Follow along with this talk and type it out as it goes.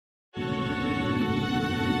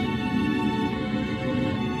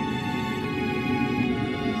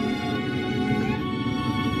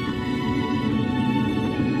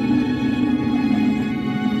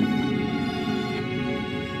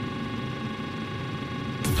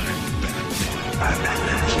I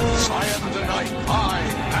am the Knight. I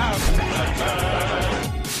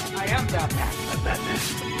am Batman. I am Batman. I'm Batman.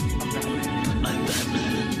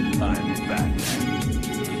 I'm Batman.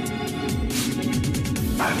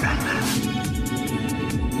 I'm Batman.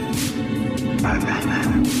 I'm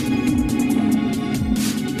Batman.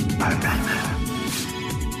 I'm Batman.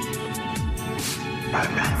 I'm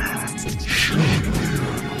Batman.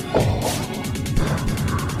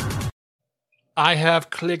 I have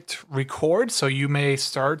clicked record, so you may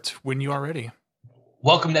start when you are ready.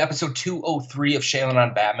 Welcome to episode 203 of Shanlian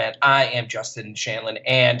on Batman. I am Justin Shanlian,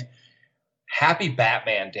 and happy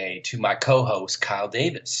Batman Day to my co-host, Kyle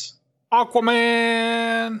Davis.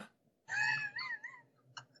 Aquaman!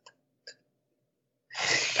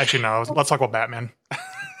 Actually, no. Let's talk about Batman.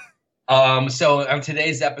 So on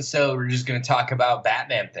today's episode, we're just going to talk about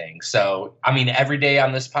Batman things. So, I mean, every day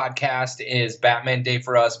on this podcast is Batman Day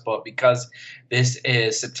for us, but because this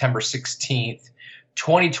is September 16th,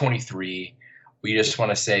 2023, we just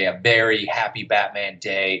want to say a very happy Batman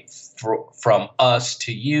Day from us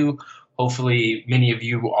to you. Hopefully, many of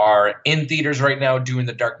you are in theaters right now doing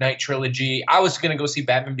the Dark Knight Trilogy. I was going to go see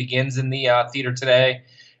Batman Begins in the theater today,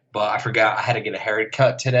 but I forgot I had to get a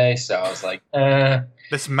haircut today, so I was like,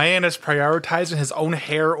 This man is prioritizing his own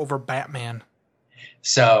hair over Batman.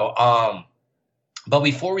 So, but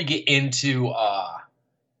before we get into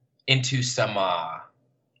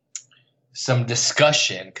some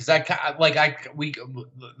discussion, because the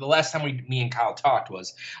last time me and Kyle talked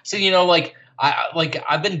was, so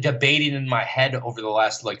I've been debating in my head over the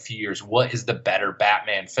last few years, what is the better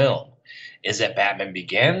Batman film? Is it Batman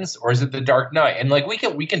Begins or is it The Dark Knight? And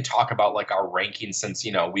we can talk about our rankings since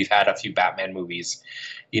we've had a few Batman movies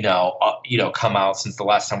come out since the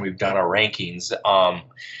last time we've done our rankings.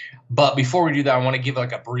 But before we do that, I want to give a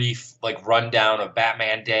brief rundown of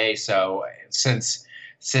Batman Day. So since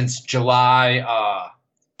July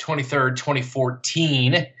 23rd,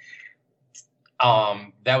 2014,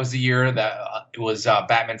 that was the year that it was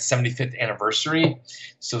Batman's 75th anniversary.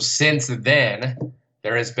 So since then,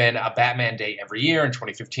 there has been a Batman Day every year. In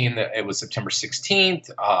 2015, it was September 16th.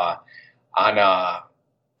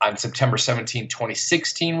 On September 17th,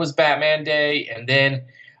 2016 was Batman Day. And then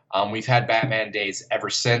we've had Batman Days ever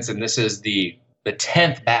since. And this is the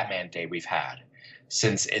 10th Batman Day we've had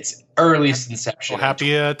since its earliest inception. Well, happy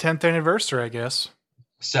 10th anniversary, I guess.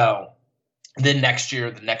 So then the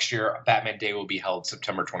next year, Batman Day will be held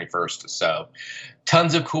September 21st. So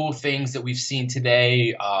tons of cool things that we've seen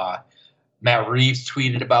today. Matt Reeves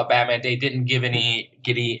tweeted about Batman Day. Didn't give any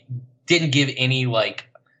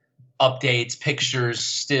updates, pictures,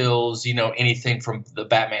 stills, anything from the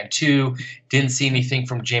Batman 2. Didn't see anything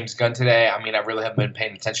from James Gunn today. I mean, I really haven't been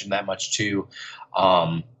paying attention that much to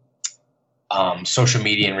social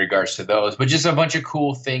media in regards to those, but just a bunch of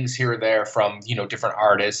cool things here or there from different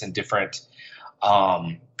artists and different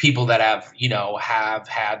people that have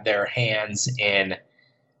had their hands in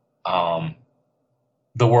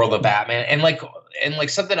the world of Batman. And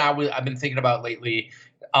something I've been thinking about lately.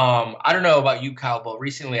 I don't know about you, Kyle, but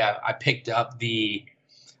recently I picked up the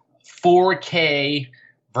 4K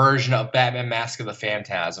version of Batman Mask of the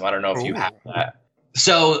Phantasm. I don't know if you have that.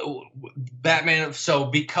 So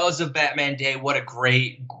because of Batman Day, what a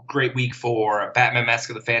great week for Batman Mask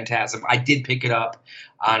of the Phantasm. I did pick it up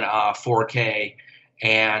on 4K,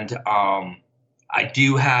 and I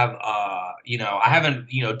do have I haven't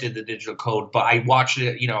did the digital code, but I watched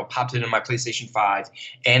it, popped it in my PlayStation 5,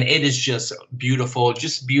 and it is just beautiful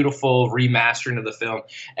remastering of the film.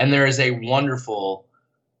 And there is a wonderful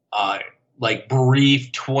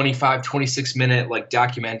brief 25-26 minute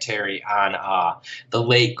documentary on the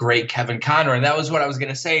late great Kevin Conroy. And that was what I was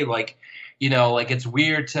gonna say. It's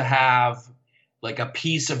weird to have a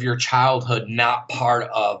piece of your childhood not part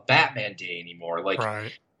of Batman Day anymore.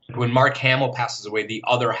 Right. When Mark Hamill passes away, the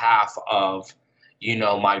other half of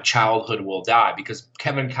my childhood will die, because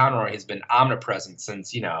Kevin Conroy has been omnipresent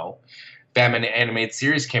since Batman animated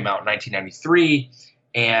series came out in 1993.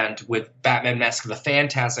 And with Batman Mask of the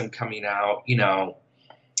Phantasm coming out, it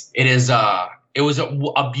was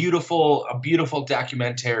a beautiful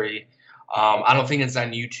documentary. I don't think it's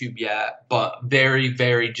on YouTube yet, but very,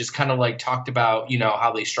 very just kind of talked about,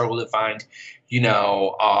 how they struggled to find,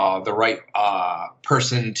 the right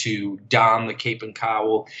person to don the cape and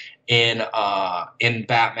cowl in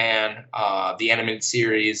Batman, the animated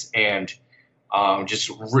series, and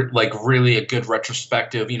really a good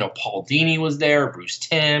retrospective. Paul Dini was there, Bruce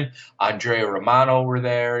Timm, Andrea Romano were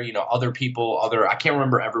there, other people, I can't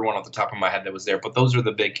remember everyone off the top of my head that was there, but those are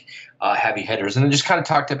the big heavy hitters. And it just kind of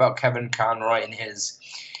talked about Kevin Conroy and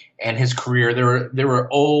his career. There were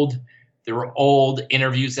old there were old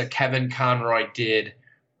interviews that Kevin Conroy did,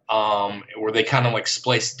 where they kind of like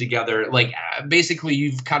spliced together. Like basically,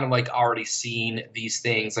 you've kind of like already seen these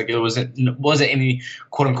things. Like it wasn't any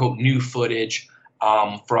quote unquote new footage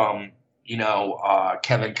from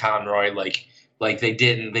Kevin Conroy. Like they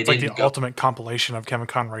didn't. They It's like didn't the ultimate compilation of Kevin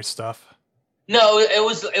Conroy stuff. No, it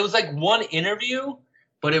was like one interview,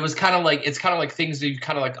 but it was kind of like things that you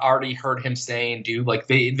kind of like already heard him say and do. Like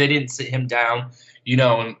they didn't sit him down,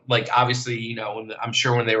 and like obviously, I'm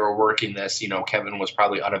sure when they were working this, Kevin was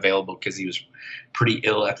probably unavailable because he was pretty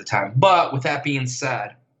ill at the time. But with that being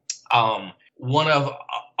said, one of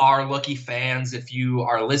our lucky fans, if you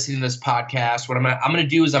are listening to this podcast, what I'm gonna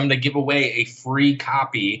do is I'm gonna give away a free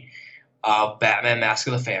copy of Batman Mask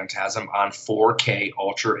of the Phantasm on 4K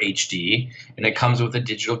Ultra HD, and it comes with a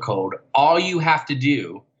digital code. All you have to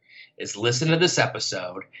do is listen to this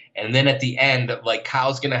episode, and then at the end, like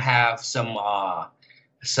Kyle's gonna have some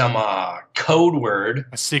code word,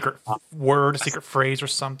 A secret word, a secret phrase or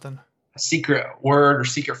something. a secret word or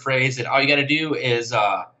secret phrase, and all you gotta do is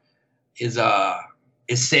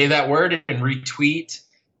say that word and retweet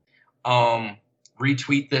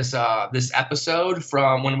this episode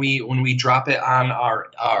from when we drop it on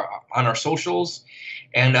our socials,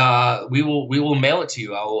 and we will mail it to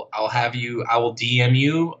you. I will DM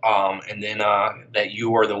you, and then that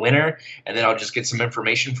you are the winner, and then I'll just get some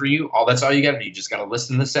information for you. That's all you got to do. You just got to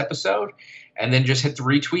listen to this episode, and then just hit the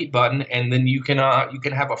retweet button, and then you can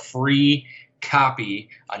have a free copy,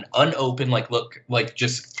 an unopened,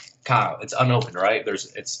 just Kyle, it's unopened, right?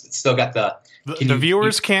 It's still got the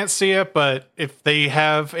viewers can't see it, but if they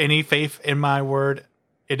have any faith in my word,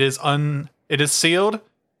 it is sealed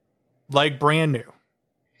like brand new.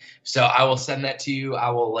 So I will send that to you.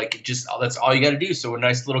 I will that's all you got to do. So a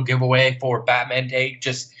nice little giveaway for Batman Day.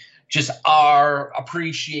 Just our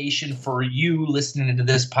appreciation for you listening to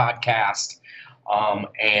this podcast.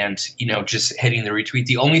 And just hitting the retweet.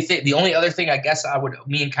 The only other thing I guess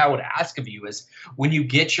me and Kyle would ask of you is when you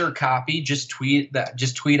get your copy, just tweet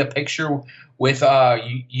a picture with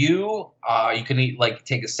you. You can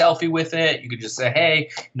take a selfie with it. You could just say, hey,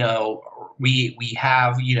 we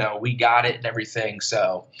have, we got it and everything.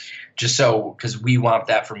 So because we want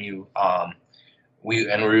that from you.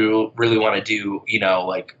 We really want to do,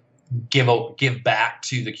 give back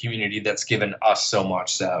to the community that's given us so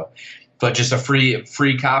much. So. But just a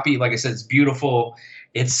free copy. Like I said, it's beautiful.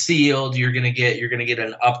 It's sealed. You're gonna get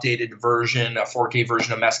an updated version, a 4K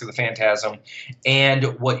version of Mask of the Phantasm, and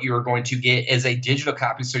what you're going to get is a digital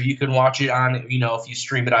copy, so you can watch it on, if you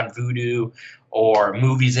stream it on Vudu or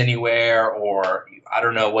Movies Anywhere, or I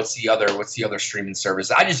don't know what's the other streaming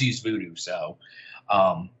service. I just use Vudu, so.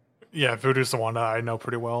 Yeah, Vudu's the one that I know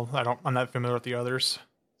pretty well. I'm not familiar with the others.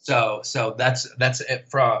 So that's it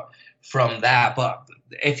from that. But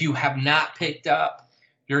if you have not picked up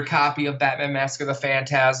your copy of Batman Mask of the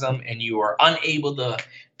Phantasm and you are unable to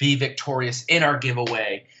be victorious in our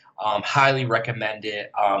giveaway, highly recommend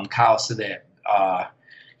it. Kyle said that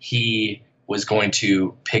he was going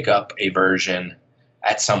to pick up a version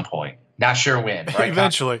at some point. Not sure when, right?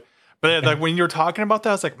 Eventually. But like when you were talking about that,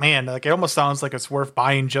 I was like, man, like it almost sounds like it's worth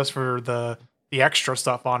buying just for the extra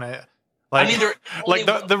stuff on it. Like, the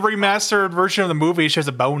remastered version of the movie is just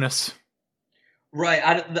a bonus. Right.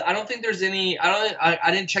 I don't think there's any.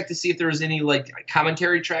 I didn't check to see if there was any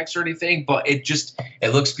commentary tracks or anything, but it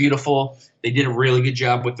looks beautiful. They did a really good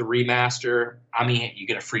job with the remaster. I mean, you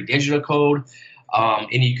get a free digital code,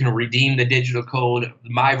 and you can redeem the digital code,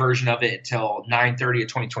 my version of it, until 9/30 of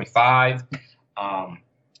 2025. And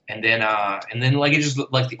then it just the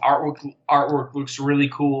artwork looks really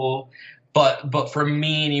cool. But for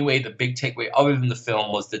me anyway, the big takeaway other than the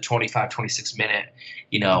film was the 26 minute,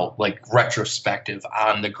 retrospective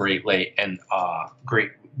on the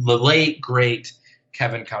late great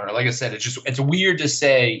Kevin Conroy. Like I said, it's weird to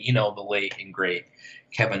say, the late and great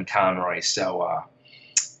Kevin Conroy. So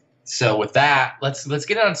with that, let's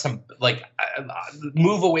get on some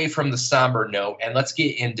move away from the somber note and let's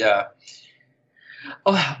get into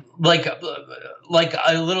like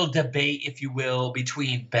a little debate, if you will,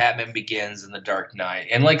 between Batman Begins and The Dark Knight.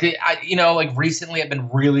 And recently I've been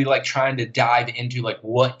really trying to dive into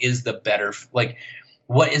what is the better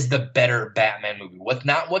Batman movie?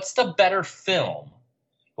 What's the better film?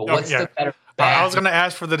 But what's the better Batman? I was going to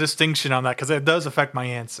ask for the distinction on that because it does affect my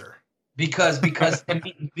answer. Because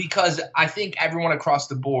I think everyone across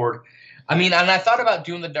the board. I mean, and I thought about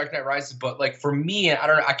doing The Dark Knight Rises, but for me, I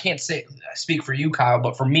don't know. I can't speak for you, Kyle,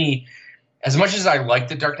 but for me, as much as I liked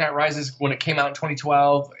The Dark Knight Rises when it came out in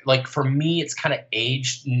 2012, for me, it's kind of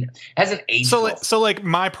aged. Hasn't aged. So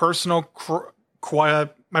my personal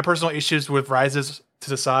issues with Rises to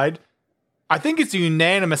the side, I think it's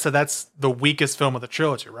unanimous that that's the weakest film of the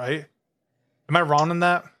trilogy, right? Am I wrong in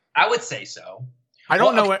that? I would say so. I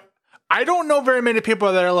don't know it. I don't know very many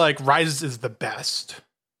people that are like Rises is the best.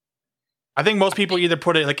 I think most people either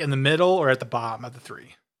put it like in the middle or at the bottom of the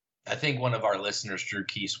three. I think one of our listeners, Drew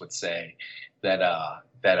Keese, would say that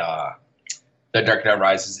The Dark Knight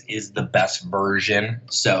Rises is the best version.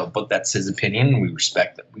 So, but that's his opinion. We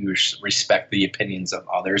respect that. We respect the opinions of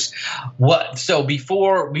others. So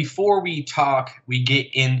before we talk, we get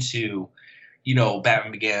into,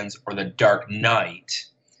 Batman Begins or The Dark Knight.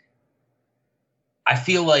 I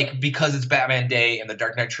feel like because it's Batman Day and The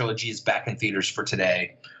Dark Knight Trilogy is back in theaters for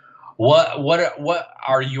today, what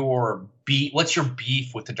are your what's your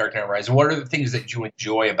beef with The Dark Knight Rises? What are the things that you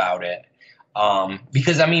enjoy about it?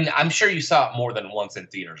 Because I mean, I'm sure you saw it more than once in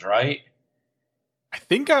theaters, right? I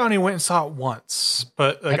think I only went and saw it once,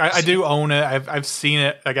 but like I do own it. I've seen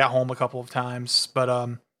it. I got home a couple of times, but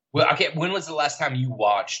well, okay. When was the last time you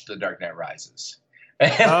watched The Dark Knight Rises?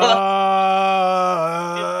 It's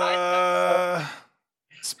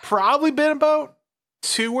probably been about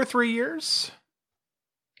 2 or 3 years.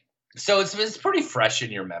 So it's pretty fresh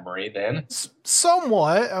in your memory then.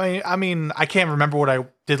 Somewhat. I mean, I can't remember what I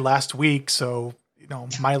did last week, so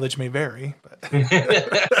mileage may vary. But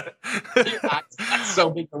that's so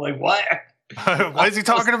big. Like what? What is he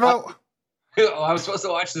talking about? I was supposed to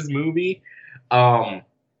watch this movie. So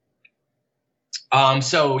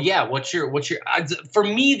yeah, what's your? For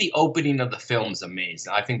me, the opening of the film is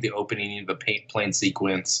amazing. I think the opening of the plane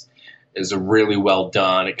sequence is really well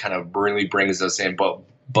done. It kind of really brings us in,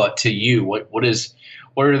 But to you, what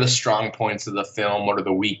are the strong points of the film? What are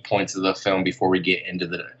the weak points of the film before we get into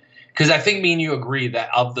because I think me and you agree that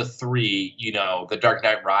of the three, The Dark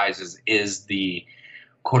Knight Rises is the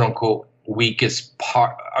quote unquote weakest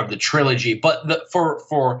part of the trilogy. But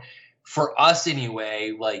for us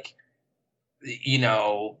anyway, I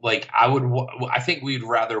think we'd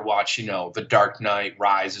rather watch, The Dark Knight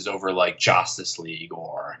Rises over like Justice League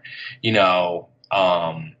or,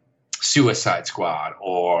 Suicide Squad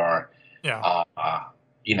or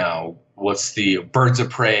what's the Birds of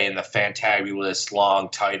Prey and the fantabulous long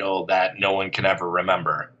title that no one can ever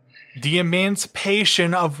remember. The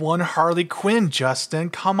Emancipation of One Harley Quinn, Justin.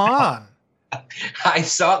 Come on. That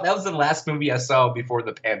was the last movie I saw before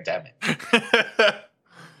the pandemic.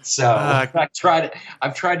 So I've tried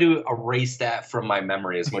to erase that from my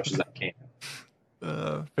memory as much as I can.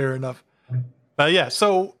 Fair enough. Yeah,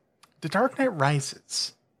 so The Dark Knight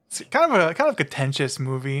Rises. It's kind of contentious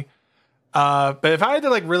movie. But if I had to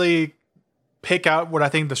really pick out what I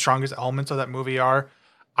think the strongest elements of that movie are,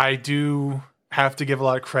 I do have to give a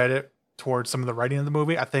lot of credit towards some of the writing of the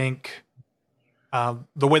movie. I think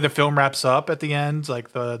the way the film wraps up at the end,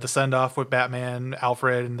 like the send off with Batman,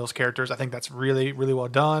 Alfred, and those characters, I think that's really, really well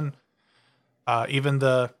done. Even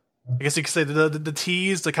I guess you could say the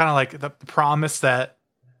tease, the kind of like the promise that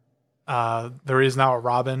there is now a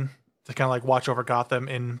Robin to kind of watch over Gotham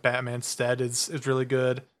in Batman's stead is really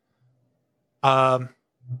good. And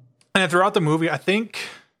throughout the movie, I think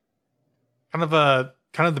kind of the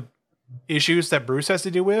issues that Bruce has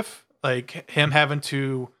to deal with, like him having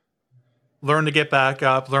to learn to get back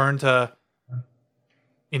up, learn to,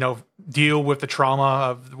 deal with the trauma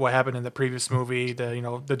of what happened in the previous movie,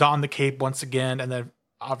 the don the cape once again, and then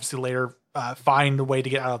obviously later find a way to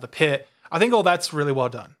get out of the pit. I think all that's really well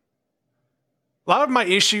done. A lot of my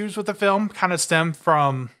issues with the film kind of stem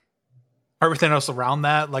from everything else around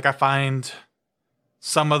that. Like I find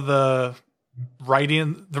some of the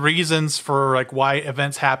writing, the reasons for why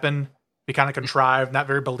events happen be kind of contrived, not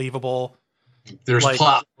very believable. There's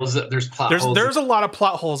plot holes. There's a lot of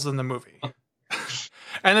plot holes in the movie.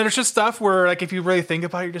 And then there's just stuff where if you really think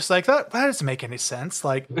about it, you're just that doesn't make any sense.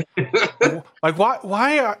 Why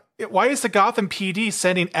is the Gotham PD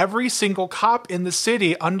sending every single cop in the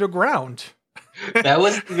city underground? That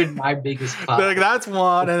wasn't even my biggest plot. That's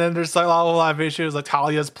one. And then there's a lot of issues like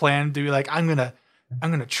Talia's plan to be I'm gonna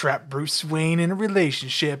trap Bruce Wayne in a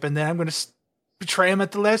relationship and then I'm gonna betray him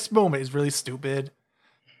at the last moment is really stupid.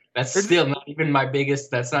 That's still not even my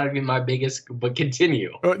biggest. That's not even my biggest. But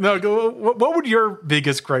continue. No, go. What would your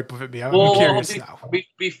biggest gripe with it be? I'm curious now.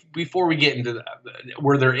 Before we get into that,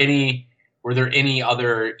 were there any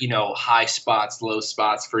other high spots, low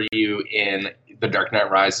spots for you in The Dark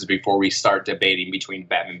Knight Rises before we start debating between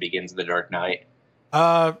Batman Begins and The Dark Knight?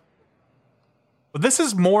 This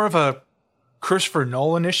is more of a Christopher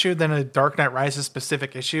Nolan issue than a Dark Knight Rises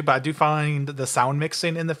specific issue, but I do find the sound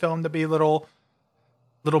mixing in the film to be a little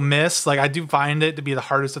miss. I do find it to be the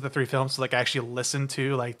hardest of the three films to actually listen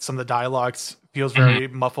to. Some of the dialogues feels very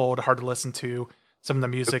muffled, hard to listen to. Some of the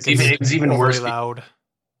music is even worse, loud.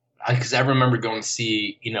 because I remember going to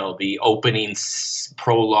see, the opening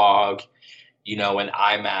prologue, in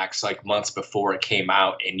IMAX like months before it came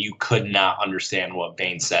out, and you could not understand what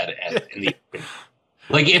Bane said in the opening.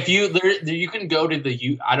 Like if you can go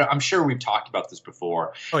to I'm sure we've talked about this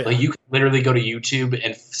before. Oh, yeah. Like you can literally go to YouTube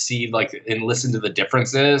and see and listen to the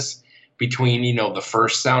differences between the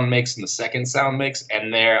first sound mix and the second sound mix,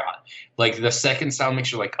 and they're like the second sound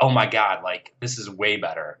mix, you're like, oh my god, like this is way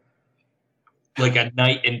better. Like a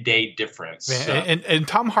night and day difference. And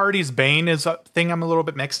Tom Hardy's Bane is a thing I'm a little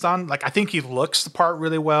bit mixed on. Like I think he looks the part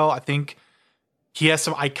really well. I think he has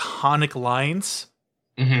some iconic lines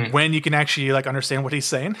when you can actually like understand what he's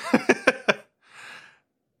saying. But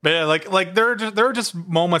yeah, like there are just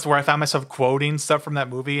moments where I found myself quoting stuff from that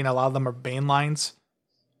movie, and a lot of them are Bane lines.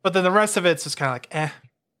 But then the rest of it's just kind of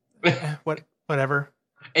like whatever.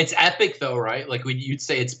 It's epic though, right? Like you'd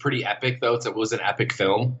say it's pretty epic though. It was an epic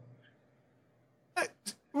film.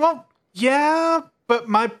 Well, yeah, but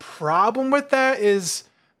my problem with that is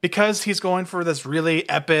because he's going for this really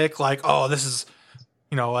epic, like, oh, this is,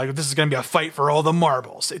 like this is going to be a fight for all the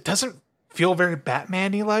marbles. It doesn't feel very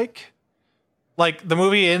Batman-y like. Like the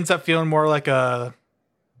movie ends up feeling more like a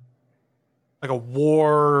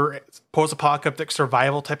war, post-apocalyptic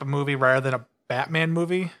survival type of movie rather than a Batman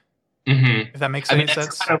movie. If that makes any sense.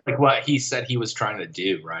 That's kind of like what he said he was trying to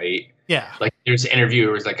do, right? Yeah. Like there's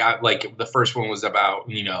interviewers like the first one was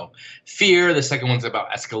about, fear, the second one's about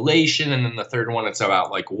escalation, and then the third one it's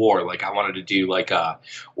about like war. Like I wanted to do like a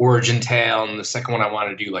origin tale, and the second one I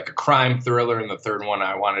wanted to do like a crime thriller, and the third one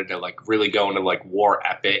I wanted to like really go into like war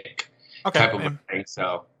epic type of a thing.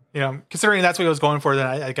 So considering that's what he was going for, then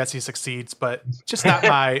I guess he succeeds, but it's just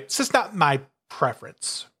not my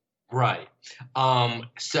preference. Right.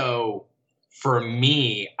 So for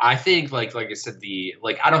me, I think like I said,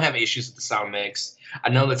 I don't have issues with the sound mix. I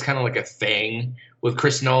know that's kind of like a thing with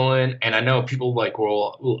Chris Nolan, and I know people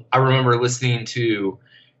I remember listening to,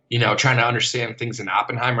 trying to understand things in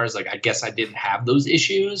Oppenheimer. Like, I guess I didn't have those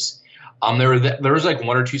issues. There was like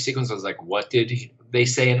one or two sequences I was like, what did they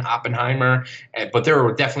say in Oppenheimer? But there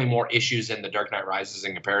were definitely more issues in The Dark Knight Rises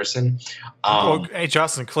in comparison. Well, hey,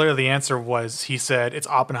 Justin, clearly the answer was he said it's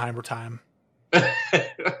Oppenheimer time.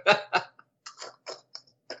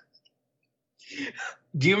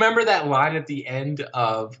 Do you remember that line at the end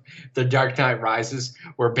of The Dark Knight Rises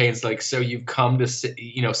where Bane's like, so you've come to,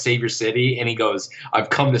 save your city? And he goes, I've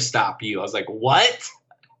come to stop you. I was like, what?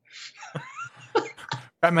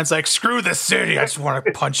 Batman's like, screw the city. I just want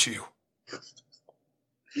to punch you.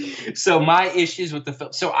 So my issues with the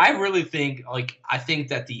film. So I really think, I think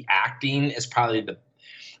that the acting is probably the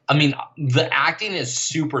acting is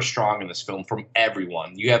super strong in this film from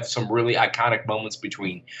everyone. You have some really iconic moments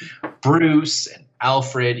between Bruce and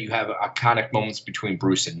Alfred. You have iconic moments between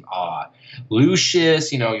Bruce and Lucius.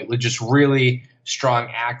 Just really strong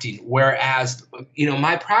acting. Whereas,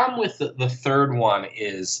 my problem with the third one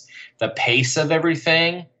is the pace of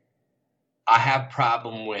everything. I have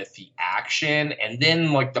problem with the action and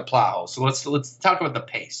then like the plot hole. So let's talk about the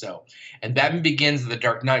pace. So in Batman Begins, The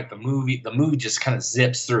Dark Knight, the movie just kind of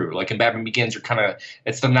zips through. Like in Batman Begins,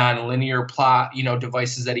 it's the non-linear plot,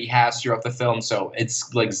 devices that he has throughout the film. So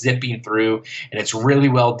it's like zipping through, and it's really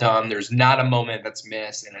well done. There's not a moment that's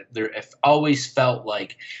missed, and it always felt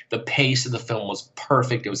like the pace of the film was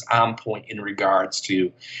perfect. It was on point in regards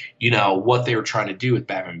to, what they were trying to do with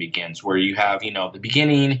Batman Begins, where you have, the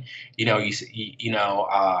beginning,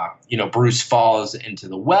 Bruce falls into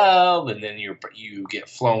the well, and then you get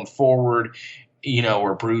flown forward,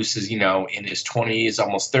 where Bruce is, in his 20s,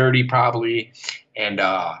 almost 30 probably, and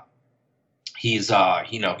he's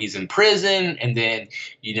in prison, and then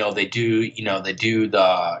they do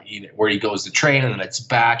the where he goes to train, and then it's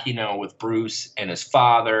back with Bruce and his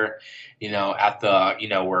father, at the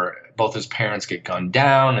where both his parents get gunned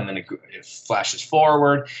down, and then it flashes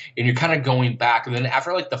forward, and you're kind of going back, and then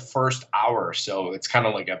after like the first hour or so, it's kind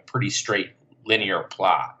of like a pretty straight linear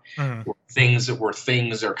plot where things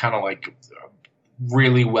are kind of like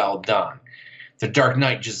really well done. The Dark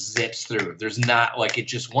Knight just zips through. There's not like it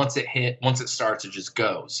just once it starts, it just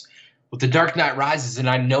goes. With The Dark Knight Rises, and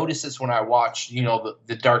I noticed this when I watched,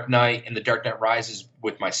 the Dark Knight and The Dark Knight Rises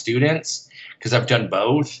with my students, because I've done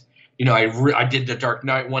both. I did The Dark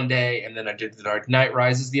Knight one day, and then I did The Dark Knight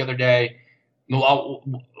Rises the other day. Well,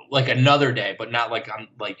 like another day, but not like on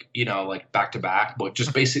like back to back, but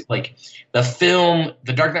just basically like the film,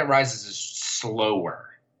 The Dark Knight Rises is slower.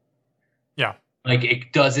 Yeah. Like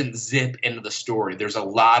it doesn't zip into the story. There's a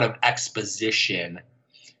lot of exposition,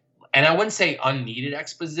 and I wouldn't say unneeded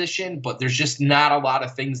exposition, but there's just not a lot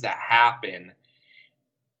of things that happen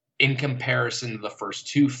in comparison to the first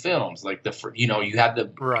two films. Like you had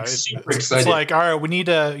the Right. super It's excited. like, all right, we need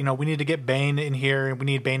to get Bane in here, and we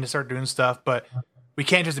need Bane to start doing stuff, but we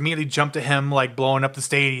can't just immediately jump to him like blowing up the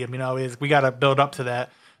stadium. We got to build up to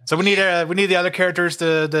that. So we need the other characters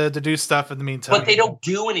to do stuff in the meantime. But they don't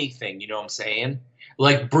do anything. You know what I'm saying?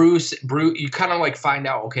 Like Bruce, you kind of like find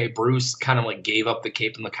out, okay, Bruce kind of like gave up the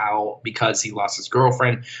cape and the cowl because he lost his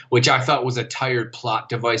girlfriend, which I thought was a tired plot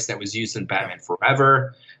device that was used in Batman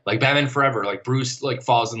Forever. Like Batman Forever, like Bruce like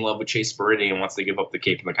falls in love with Chase Meridian once they give up the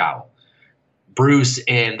cape and the cowl. Bruce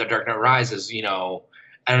in The Dark Knight Rises,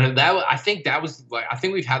 and I think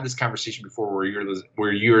we've had this conversation before where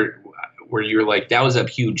you're like, that was a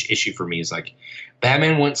huge issue for me. Is like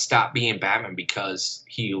Batman wouldn't stop being Batman because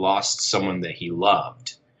he lost someone that he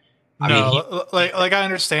loved. Like I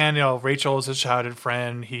understand, Rachel is his childhood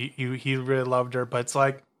friend. He really loved her, but it's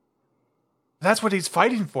like that's what he's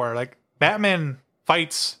fighting for. Like Batman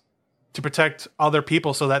fights to protect other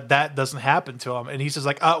people so that doesn't happen to him, and he's just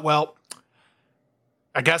like, oh well,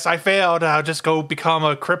 I guess I failed. I'll just go become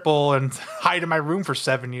a cripple and hide in my room for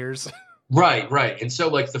 7 years. Right. And so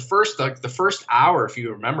like the first hour, if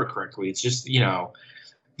you remember correctly, it's just,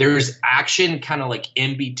 there's action kind of like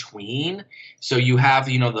in between. So you have,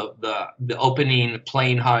 the opening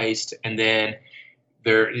plane heist, and then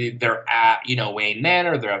they're at, Wayne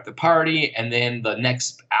Manor, they're at the party, and then the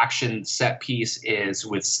next action set piece is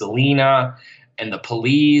with Selina and the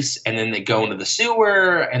police, and then they go into the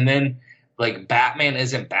sewer, and then like Batman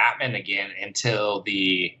isn't Batman again until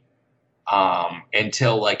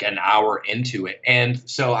like an hour into it. And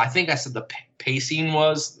so I think I said the pacing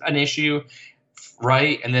was an issue,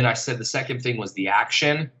 right? And then I said the second thing was the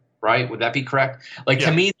action, right? Would that be correct? Like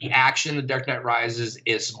to me, the action in The Dark Knight Rises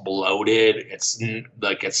is bloated. It's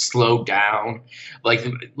like it's slowed down. Like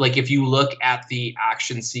if you look at the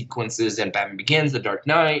action sequences in Batman Begins, The Dark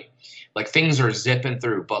Knight, like things are zipping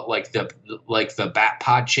through, but like the Bat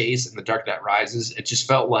Pod chase in The Dark Knight Rises, it just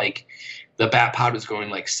felt like the Bat Pod was going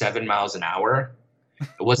like 7 miles an hour. It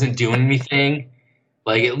wasn't doing anything.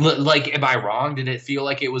 Like am I wrong? Did it feel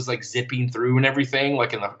like it was like zipping through and everything?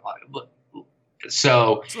 Like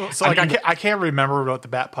so like I can't remember what the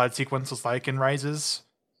Bat Pod sequence was like in Rises,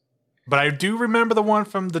 but I do remember the one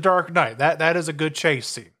from The Dark Knight. That is a good chase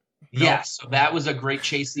scene. Yes, so that was a great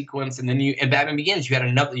chase sequence, and then in Batman Begins, you had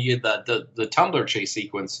the Tumblr chase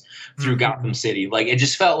sequence through Gotham City. Like it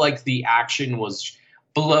just felt like the action was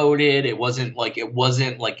bloated. It wasn't like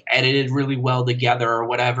edited really well together or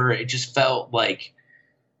whatever. It just felt like,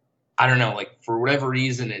 I don't know, like for whatever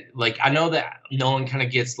reason, I know that Nolan kind of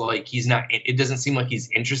gets like it doesn't seem like he's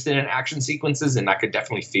interested in action sequences, and I could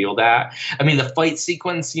definitely feel that. I mean, the fight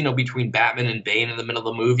sequence, between Batman and Bane in the middle of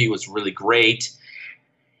the movie was really great.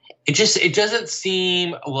 It doesn't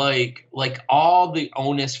seem like all the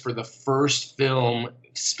onus for the first film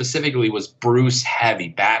specifically was Bruce heavy,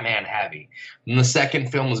 Batman heavy. And the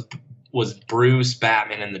second film was Bruce,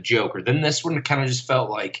 Batman, and the Joker. Then this one kind of just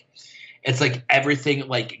felt like it's like everything,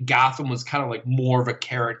 like Gotham was kind of like more of a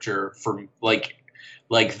character for like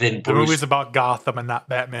than Bruce. The movie's about Gotham and not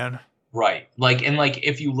Batman. Right.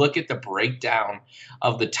 If you look at the breakdown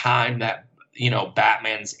of the time that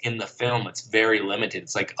Batman's in the film, it's very limited.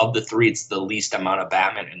 It's like of the three, it's the least amount of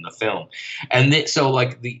Batman in the film. And so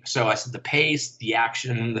I said the pace, the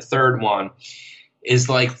action, and the third one is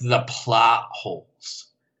like the plot holes.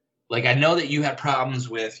 Like I know that you had problems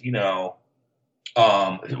with, what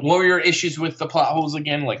were your issues with the plot holes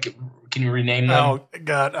again? Like, can you rename them? Oh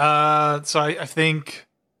God. So I think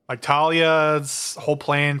like Talia's whole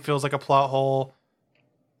plan feels like a plot hole.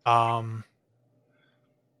 What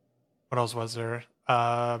else was there?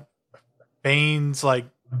 Bane's like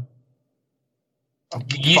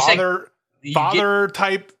father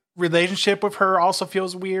type relationship with her also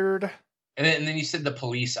feels weird. And then you said the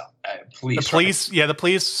police. The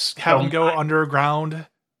police have him go underground.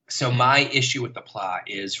 So my issue with the plot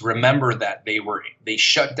is, remember that they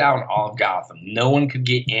shut down all of Gotham. No one could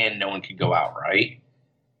get in, no one could go out, right?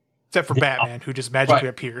 Except for Batman, who just magically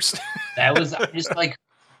appears. That was just like,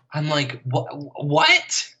 I'm like,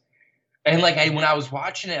 what? And like when I was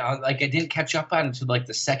watching it, I didn't catch up on it until like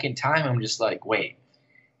the second time. I'm just like, wait.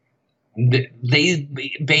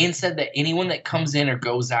 Bane said that anyone that comes in or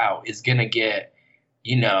goes out is gonna get,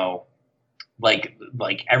 like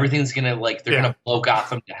everything's gonna they're gonna blow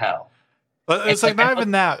Gotham to hell. But it's like not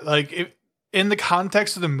even that. Like in the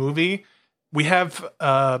context of the movie, we have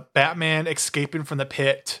Batman escaping from the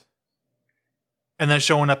pit and then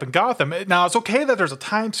showing up in Gotham. Now it's okay that there's a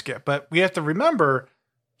time skip, but we have to remember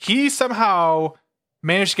he somehow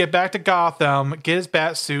managed to get back to Gotham, get his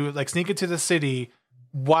bat suit, sneak into the city,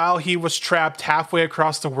 while he was trapped halfway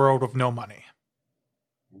across the world with no money.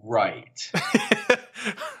 Right.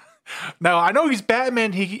 Now I know he's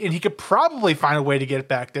Batman. He could probably find a way to get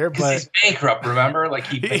back there, but he's bankrupt. Remember, like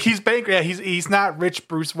he's bankrupt. Yeah, he's not rich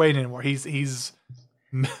Bruce Wayne anymore. He's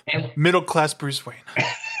middle class Bruce Wayne.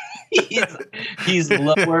 he's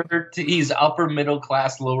he's upper middle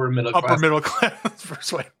class, lower middle class. Upper middle class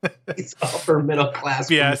Bruce Wayne. He's upper middle class.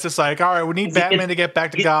 Yeah, it's just like, all right, we need Batman to get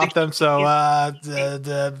back to Gotham. So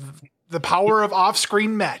the power of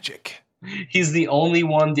off-screen magic. He's the only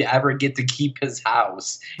one to ever get to keep his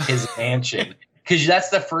house, his mansion, because that's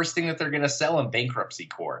the first thing that they're going to sell in bankruptcy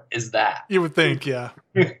court. Is that you would think? Yeah.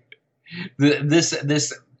 this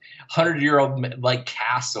 100-year-old like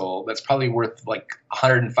castle that's probably worth like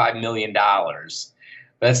 $105 million.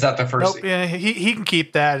 That's not the first. Nope, yeah, he can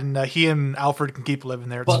keep that, and he and Alfred can keep living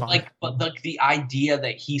there. It's fine. But the idea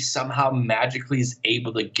that he somehow magically is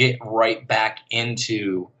able to get right back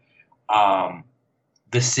into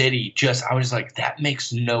the city, I was like, that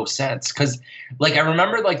makes no sense. Because like I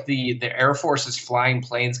remember like the Air Force is flying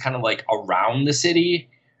planes kind of like around the city,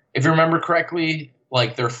 if you remember correctly.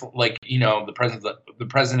 Like they're like, you know, the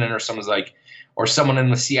president or someone's like, or someone in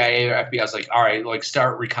the CIA or FBI is like, all right, like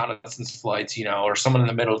start reconnaissance flights, you know, or someone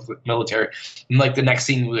in the military. And like the next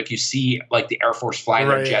scene, like you see like the Air Force flying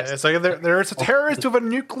their jets. Yeah. It's like there's a terrorist with a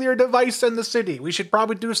nuclear device in the city. We should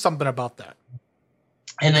probably do something about that.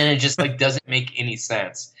 And then it just like doesn't make any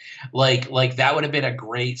sense. Like that would have been a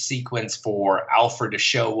great sequence for Alfred to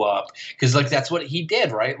show up, because like that's what he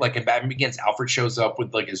did, right? Like in Batman Begins, Alfred shows up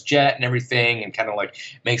with like his jet and everything, and kind of like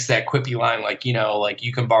makes that quippy line, like, you know, like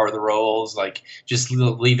you can borrow the rolls, like just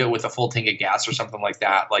leave it with a full tank of gas or something like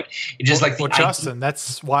that. Like it just well, Justin,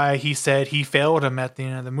 that's why he said he failed him at the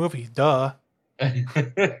end of the movie. Duh.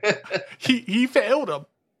 he failed him.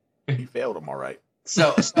 He failed him. All right.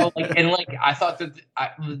 So like, and like I thought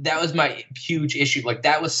that was my huge issue. Like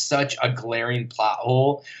that was such a glaring plot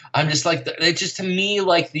hole. I'm just like, it just, to me,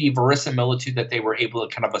 like the verisimilitude that they were able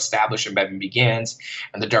to kind of establish in Batman Begins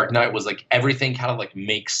and The Dark Knight was like everything kind of like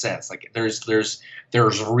makes sense. Like there's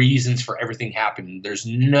reasons for everything happening. There's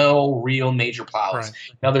no real major plot holes. Right.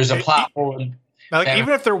 Now there's a plot hole. Like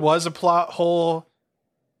even if there was a plot hole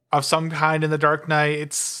of some kind in The Dark Knight,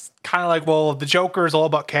 it's kind of like, well, the Joker is all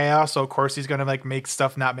about chaos, so of course he's gonna like make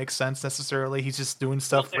stuff not make sense necessarily. He's just doing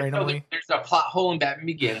stuff randomly. There's a plot hole in Batman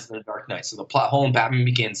Begins and The Dark Knight. So the plot hole in Batman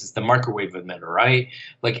Begins is the microwave emitter, right?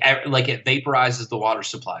 Like it vaporizes the water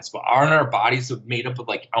supplies, but aren't our bodies made up of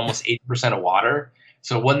like almost 80% of water?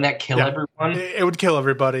 So wouldn't that kill everyone? It would kill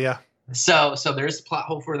everybody, yeah. So there's a plot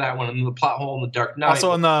hole for that one, and the plot hole in The Dark Knight.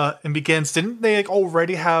 Also in Begins, didn't they like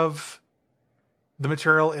already have the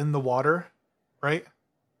material in the water, right?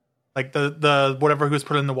 Like the whatever was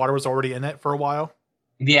put in the water was already in it for a while.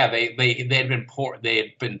 Yeah, they had been pouring.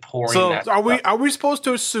 So that are we supposed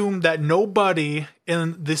to assume that nobody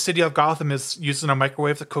in the city of Gotham is using a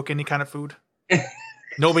microwave to cook any kind of food?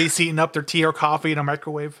 Nobody's heating up their tea or coffee in a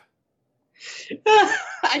microwave.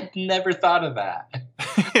 I never thought of that.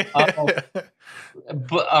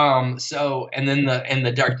 So and then in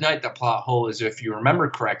the Dark Knight, the plot hole is, if you remember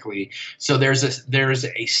correctly, so there's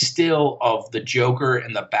a still of the Joker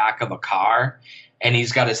in the back of a car, and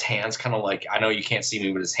he's got his hands kind of like, I know you can't see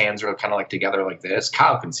me, but his hands are kind of like together like this.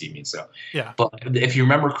 Kyle can see me, so yeah. But if you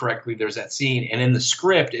remember correctly, there's that scene, and in the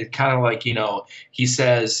script, it kind of like, you know, he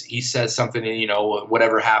says something, and you know,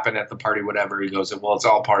 whatever happened at the party, whatever, he goes, well, it's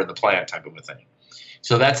all part of the plan, type of a thing.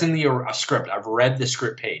 So that's in the script. I've read the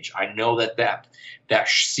script page. I know that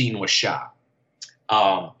scene was shot.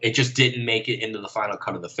 It just didn't make it into the final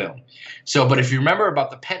cut of the film. So, but if you remember about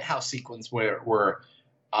the penthouse sequence where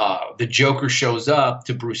the Joker shows up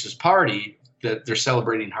to Bruce's party, that they're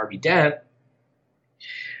celebrating Harvey Dent,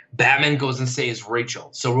 Batman goes and saves Rachel.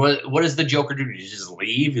 So what does the Joker do? Does he just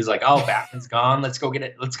leave? He's like, oh, Batman's gone. Let's go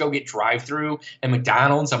get drive-through at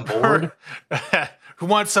McDonald's. I'm bored. Who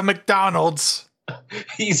wants some McDonald's?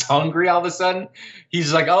 He's hungry all of a sudden.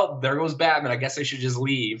 He's like, oh, there goes Batman. I guess I should just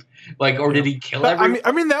leave. Like, or did he kill everyone?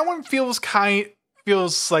 I mean, that one feels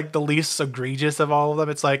like the least egregious of all of them.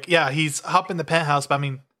 It's like, yeah, he's up in the penthouse, but I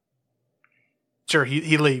mean, sure,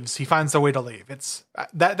 he leaves. He finds a way to leave. It's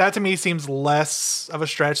that to me seems less of a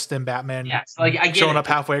stretch than Batman showing up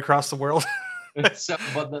halfway across the world. So,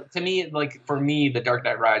 but to me, like for me, The Dark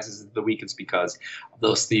Knight Rises is the weakest because of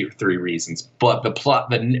those three reasons. But the plot,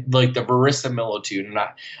 the verisimilitude, and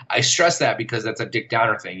I stress that because that's a Dick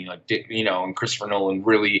Downer thing. Like Dick, you know, and Christopher Nolan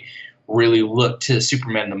really looked to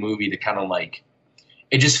Superman the movie to kind of like,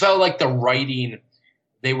 it just felt like the writing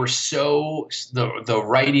they were so the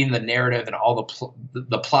writing, the narrative, and all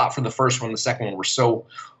the plot for the first one, the second one were so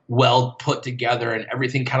well put together, and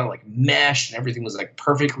everything kind of like meshed, and everything was like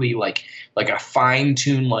perfectly like a fine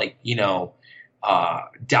tuned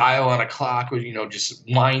dial on a clock, with just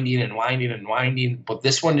winding and winding and winding. But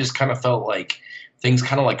this one just kind of felt like things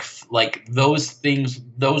kind of like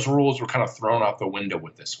those rules were kind of thrown out the window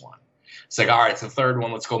with this one. It's like, all right, it's the third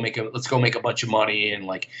one. Let's go make a bunch of money, and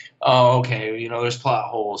like, oh, okay, there's plot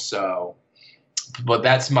holes. So, but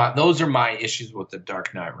those are my issues with the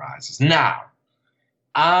Dark Knight Rises. Now,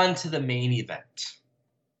 on to the main event.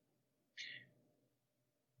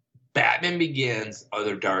 Batman Begins or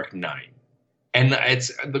the Dark Knight, and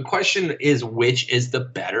the question is, which is the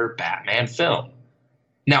better Batman film?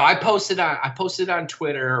 Now, I posted on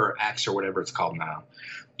Twitter or X or whatever it's called now.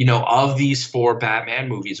 Of these 4 Batman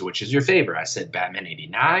movies, which is your favorite? I said Batman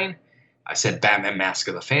 89. I said Batman Mask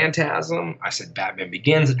of the Phantasm. I said Batman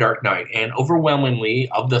Begins, The Dark Knight. And overwhelmingly,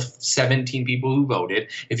 of the 17 people who voted,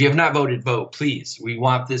 if you have not voted, vote, please.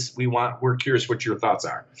 We're curious what your thoughts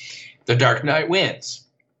are. The Dark Knight wins.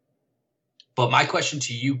 But my question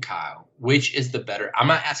to you, Kyle, which is the better? I'm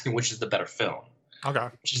not asking which is the better film. Okay.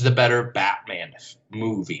 Which is the better Batman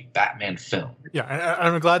movie, Batman film. Yeah, and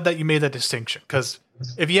I'm glad that you made that distinction, because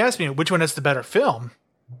if you ask me which one is the better film,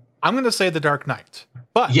 I'm going to say The Dark Knight.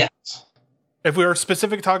 But yes, if we were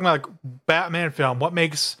specifically talking about like Batman film, what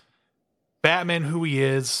makes Batman who he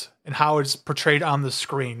is and how it's portrayed on the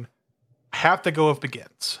screen, I have to go with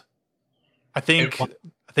Begins. I think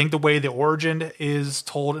the way the origin is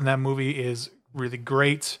told in that movie is really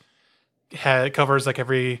great. It covers like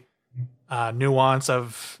every nuance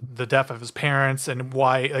of the death of his parents and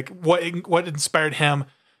why, like what inspired him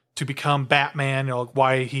to become Batman,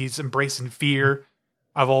 why he's embracing fear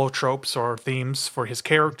of all tropes or themes for his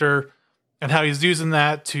character, and how he's using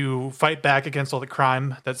that to fight back against all the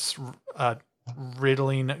crime that's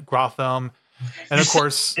riddling Gotham. And of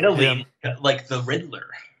course, riddling, like the Riddler.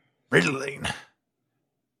 Riddling.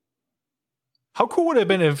 How cool would it have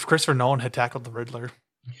been if Christopher Nolan had tackled the Riddler?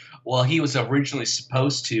 Well, he was originally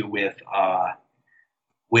supposed to with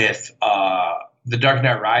The Dark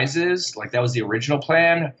Knight Rises. Like, that was the original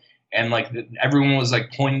plan, and like everyone was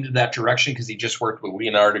like pointing to that direction because he just worked with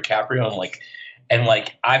Leonardo DiCaprio, and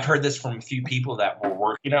I've heard this from a few people that were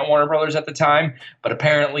working at Warner Brothers at the time, but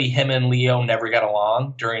apparently him and Leo never got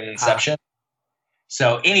along during Inception.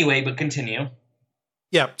 So anyway, but continue.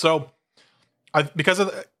 Yeah, so because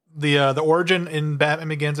of the origin in Batman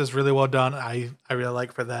Begins is really well done. I really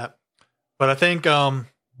like for that. But I think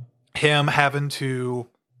him having to,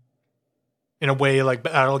 in a way, like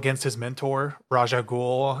battle against his mentor, Ra's al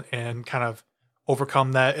Ghul, and kind of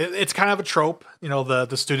overcome that. It's kind of a trope,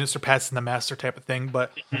 the student surpassing the master type of thing.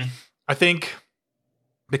 But I think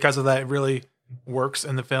because of that, it really works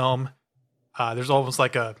in the film. There's almost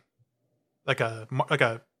like a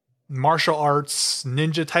martial arts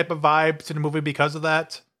ninja type of vibe to the movie because of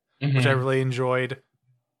that, which I really enjoyed.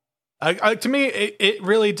 To me, it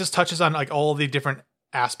really just touches on like all the different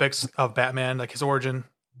aspects of Batman, like his origin,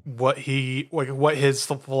 what his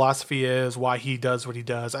philosophy is, why he does what he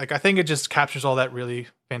does. Like, I think it just captures all that really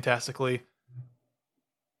fantastically,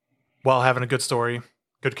 while having a good story,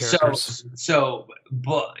 good characters.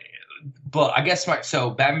 But I guess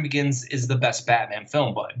Batman Begins is the best Batman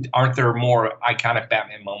film, but aren't there more iconic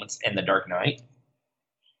Batman moments in The Dark Knight? I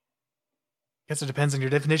guess it depends on your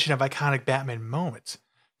definition of iconic Batman moments.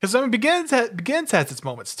 Because Begins has its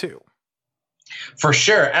moments too. For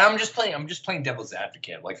sure. And I'm just playing devil's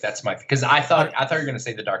advocate. Like, that's because I thought you were gonna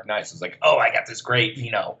say The Dark Knight. So it's like, oh, I got this great,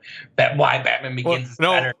 why Batman Begins is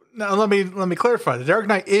better. No, let me clarify. The Dark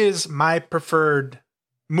Knight is my preferred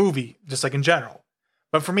movie, just like in general.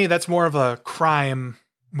 But for me, that's more of a crime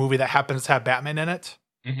movie that happens to have Batman in it.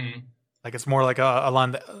 Mm-hmm. Like, it's more like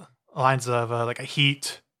along the lines of like a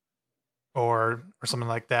Heat or something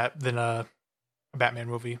like that than a Batman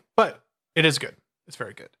movie. But it is good. It's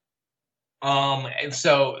very good. And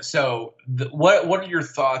what are your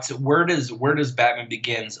thoughts? Where does Batman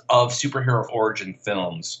Begins of superhero origin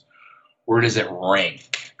films? Where does it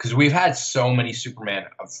rank? Because we've had so many so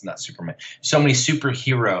many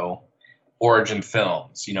superhero origin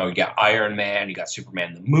films. You got Iron Man, you got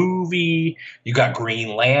Superman the movie, you got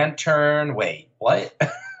Green Lantern. Wait, what?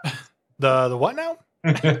 The what now?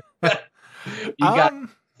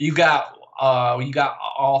 You got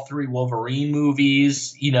all 3 Wolverine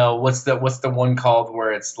movies. What's the one called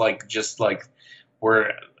where it's like just like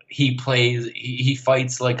where he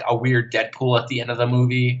fights like a weird Deadpool at the end of the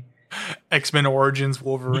movie? X-Men Origins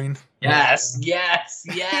Wolverine. Yes.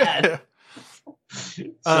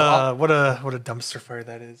 What a dumpster fire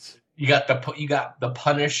that is. you got the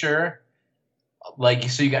Punisher. Like,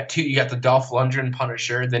 so you got the Dolph Lundgren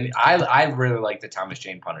Punisher. Then I really like the Thomas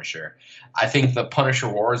Jane Punisher. I think the Punisher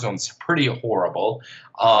Warzone's pretty horrible.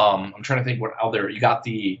 I'm trying to think what other you got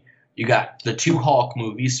the two Hulk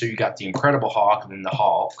movies. So you got the Incredible Hulk and then the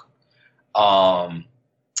Hulk.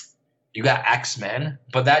 You got X-Men,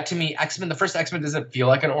 but that to me, X-Men, the first X-Men doesn't feel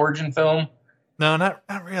like an origin film. No, not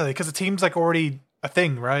really, because the team's like already a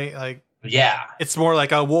thing, right? Like, Yeah, it's more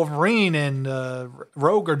like a Wolverine and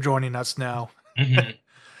Rogue are joining us now. mm-hmm.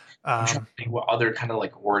 I'm trying to think what other kind of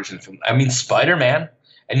like origin film. I mean, Spider-Man,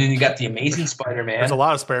 and then you got the Amazing Spider-Man. There's a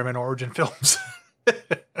lot of Spider-Man origin films.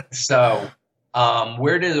 So,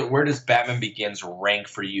 where does Batman Begins rank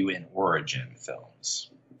for you in origin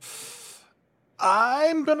films?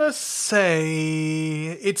 I'm gonna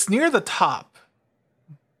say it's near the top.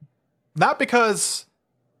 Not because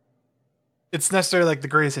it's necessarily like the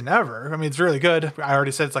greatest thing ever. I mean, it's really good. I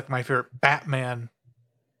already said it's like my favorite Batman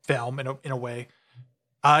film in a way.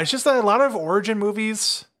 It's just that a lot of origin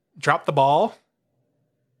movies drop the ball,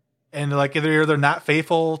 and like either they're not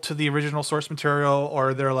faithful to the original source material,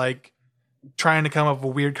 or they're like trying to come up with a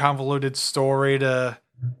weird convoluted story to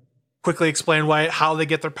quickly explain how they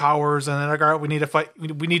get their powers, and then like, all right, we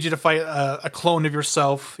need you to fight a clone of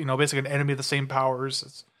yourself. You know, basically an enemy of the same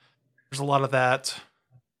powers. There's a lot of that.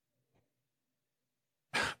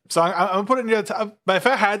 So I'm putting it near the top. But if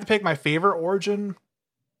I had to pick my favorite origin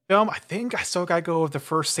film, I think I still gotta go with the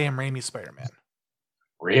first Sam Raimi Spider-Man.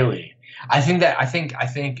 Really, I think that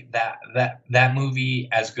movie,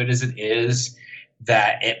 as good as it is,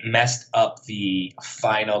 that it messed up the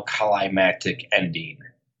final climactic ending.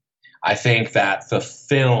 I think that the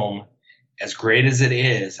film, as great as it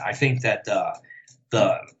is, I think that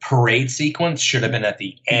the parade sequence should have been at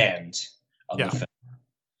the end of the film.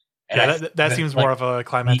 And that seems more of a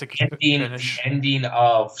climactic finish. The ending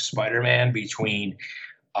of Spider-Man between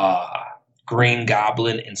Green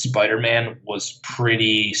Goblin and Spider-Man was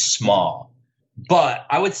pretty small. But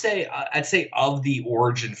I'd say of the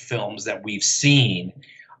origin films that we've seen,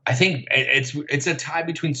 I think it's a tie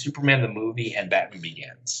between Superman the movie and Batman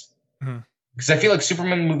Begins. Because I feel like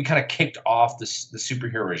Superman the movie kind of kicked off the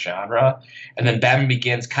superhero genre, and then Batman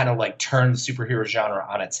Begins kind of like turned the superhero genre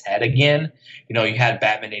on its head again. You know, you had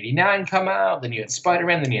Batman '89 come out, then you had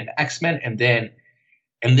Spider-Man, then you had X-Men, and then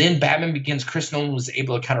Batman Begins, Chris Nolan was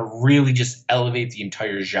able to kind of really just elevate the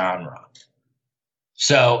entire genre.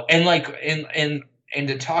 So, and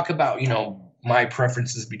to talk about, you know, my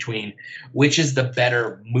preferences between which is the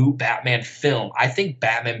better Batman film, I think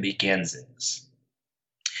Batman Begins is.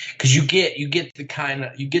 Because you get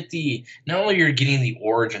the not only you're getting the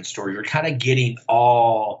origin story, you're kind of getting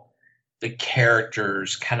all the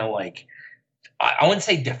characters kind of like, I wouldn't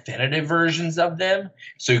say definitive versions of them.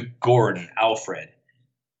 So Gordon, Alfred,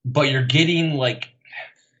 but you're getting I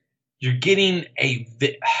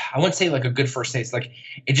wouldn't say like a good first taste. Like,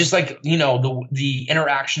 it's just like, you know, the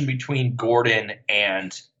interaction between Gordon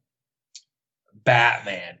and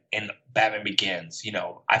Batman and Batman Begins, you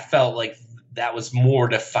know, I felt like that was more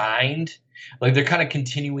defined. Like, they're kind of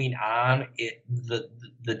continuing on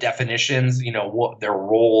the definitions, you know, what their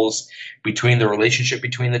roles between the relationship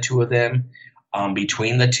between the two of them,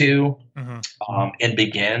 between the two, and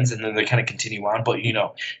Begins, and then they kind of continue on. But, you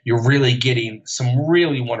know, you're really getting some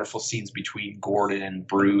really wonderful scenes between Gordon and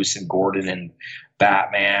Bruce and Gordon and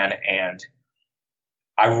Batman. And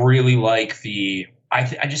I really like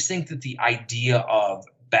I just think that the idea of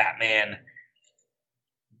Batman,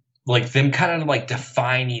 like them kind of like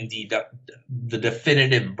defining the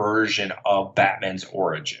definitive version of Batman's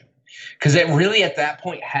origin. Because it really at that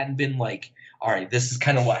point hadn't been like, all right, this is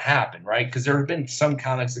kind of what happened, right? Because there have been some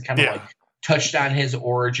comics that kind of like touched on his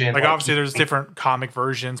origin. Like obviously there's different comic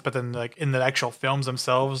versions, but then like in the actual films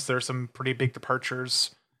themselves, there's some pretty big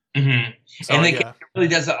departures. Mm-hmm. So, and it really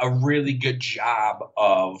does a really good job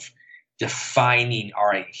of defining, all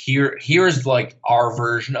right, here's like our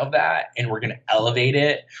version of that, and we're going to elevate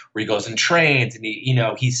it, where he goes and trains, and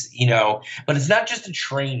he's but it's not just a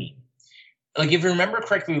training. Like, if you remember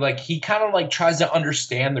correctly, like, he kind of like tries to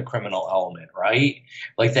understand the criminal element, right?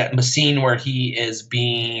 Like that scene where he is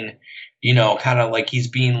being, kind of like he's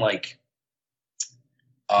being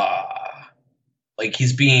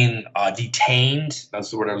he's being detained.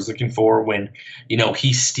 That's the word I was looking for. When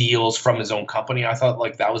he steals from his own company, I thought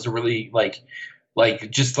like that was a really like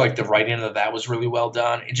just like the writing of that was really well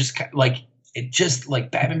done. It just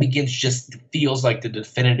like Batman Begins just feels like the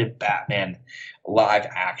definitive Batman live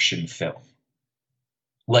action film.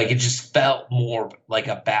 Like, it just felt more like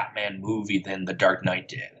a Batman movie than The Dark Knight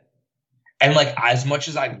did. And like, as much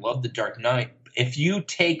as I love The Dark Knight, if you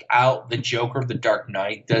take out the Joker of the Dark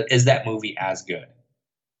Knight, is that movie as good?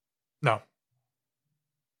 No.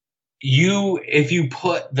 If you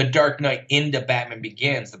put the Dark Knight into Batman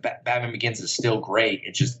Begins, Batman Begins is still great.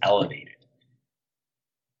 It's just elevated.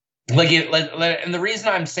 And the reason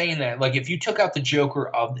I'm saying that, like, if you took out the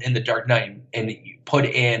Joker in the Dark Knight and you put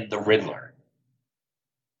in the Riddler,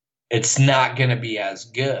 it's not going to be as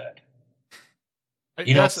good.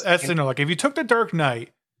 That's the like if you took the Dark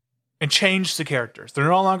Knight and changed the characters, they're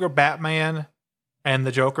no longer Batman and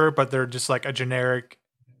the Joker, but they're just like a generic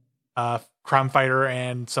crime fighter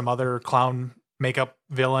and some other clown makeup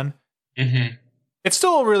villain. Mm-hmm. It's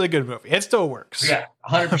still a really good movie. It still works. Yeah,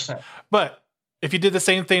 100%. But if you did the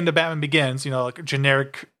same thing to Batman Begins, like a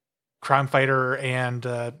generic crime fighter and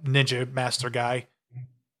ninja master guy,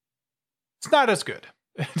 it's not as good.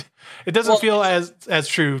 It doesn't feel as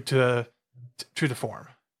true to form.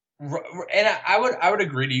 And I would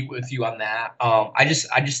agree with you on that. I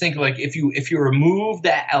just think, like, if you remove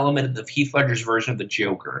that element of Heath Ledger's version of the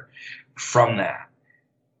Joker from that,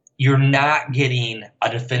 you're not getting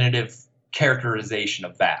a definitive characterization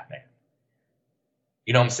of Batman.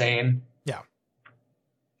 You know what I'm saying? Yeah.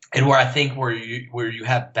 And where I think where you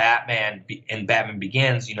have Batman in Batman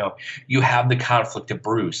Begins, you have the conflict of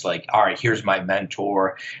Bruce. Like, all right, here's my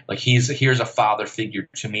mentor. Like, here's a father figure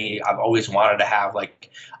to me. I've always wanted to have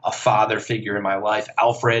like a father figure in my life.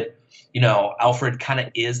 Alfred kind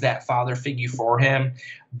of is that father figure for him,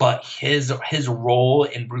 but his role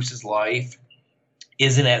in Bruce's life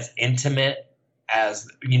isn't as intimate as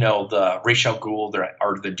the Ra's al Ghul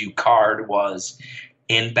or the Ducard was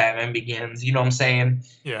in Batman Begins. You know what I'm saying?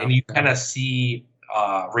 Yeah. And you kind of see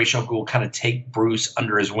Ra's al Ghul kind of take Bruce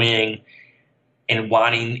under his wing and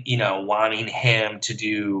wanting him to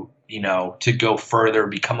do, to go further,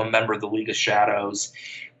 become a member of the League of Shadows.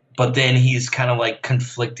 But then he's kind of like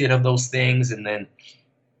conflicted of those things, and then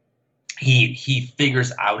he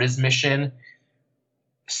figures out his mission.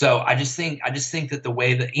 So I just think that the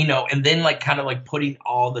way that, and then like kind of like putting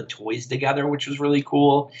all the toys together, which was really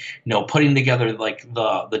cool, putting together like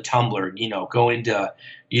the Tumbler, going to,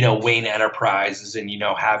 Wayne Enterprises and,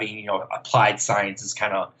 having, applied sciences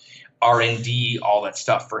kind of R&D, all that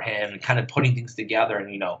stuff for him, and kind of putting things together.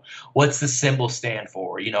 And, what's the symbol stand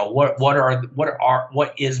for?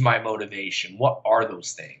 What is my motivation? What are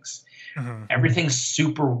those things? Mm-hmm. Everything's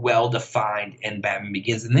super well defined in Batman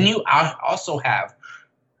Begins. And then you also have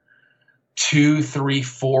 2, 3,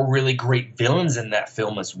 4 really great villains in that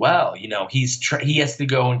film as well. He has to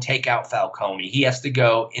go and take out Falcone. He has to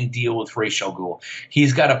go and deal with Ra's al Ghul.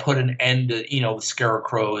 He's got to put an end to the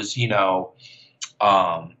Scarecrow's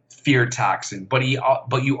fear toxin. But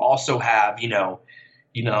you also have you have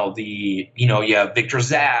Victor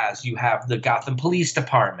Zsasz. You have the Gotham Police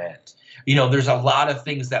Department. There's a lot of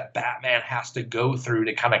things that Batman has to go through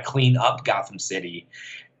to kind of clean up Gotham City.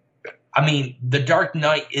 I mean, The Dark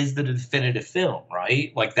Knight is the definitive film,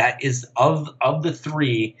 right? Like, that is of the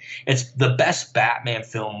three, it's the best Batman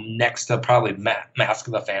film next to probably Mask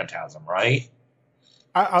of the Phantasm, right?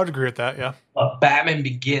 I would agree with that, yeah. Batman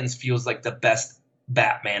Begins feels like the best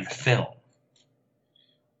Batman film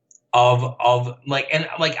I'd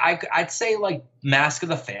say like Mask of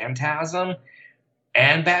the Phantasm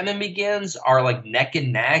and Batman Begins are like neck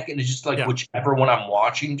and neck, and it's just like whichever one I'm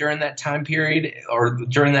watching during that time period or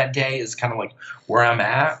during that day is kind of like where I'm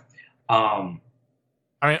at. I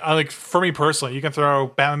mean, like for me personally, you can throw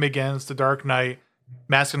Batman Begins, The Dark Knight,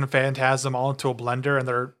 Mask of the Phantasm all into a blender, and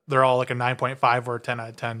they're all like a 9.5 or a 10 out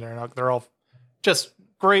of 10. They're all just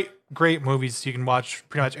great movies you can watch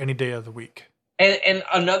pretty much any day of the week. And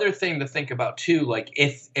another thing to think about too, like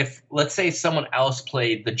if let's say someone else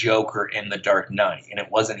played the Joker in The Dark Knight and it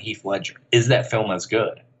wasn't Heath Ledger, is that film as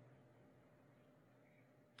good?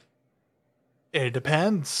 It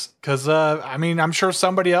depends, because I mean, I'm sure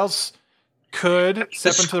somebody else could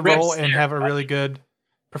step into the role and have a really good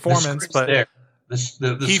performance, but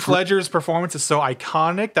Heath Ledger's performance is so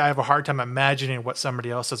iconic that I have a hard time imagining what somebody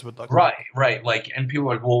else's would look like. Right. Like, and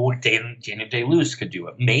people are like, well, Daniel Day-Lewis could do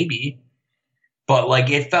it, maybe. But like,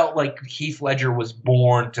 it felt like Heath Ledger was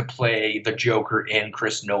born to play the Joker in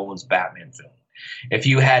Chris Nolan's Batman film. If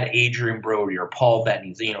you had Adrian Brody or Paul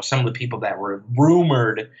Bettany, some of the people that were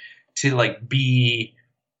rumored to like be,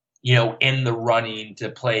 in the running to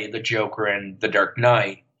play the Joker in The Dark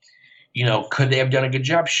Knight, could they have done a good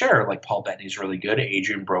job? Sure. Like, Paul Bettany's really good.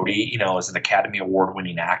 Adrian Brody, is an Academy Award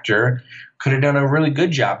winning actor, could have done a really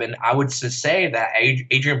good job. And I would say that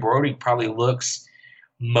Adrian Brody probably looks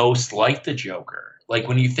most like the Joker. Like,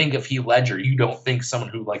 when you think of Heath Ledger, you don't think someone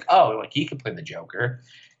who he could play the Joker.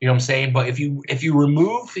 You know what I'm saying? But if you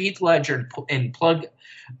remove Heath Ledger and plug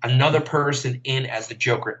another person in as the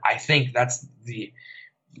Joker. I think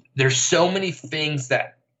there's so many things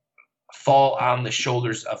that fall on the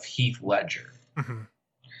shoulders of Heath Ledger. Mhm.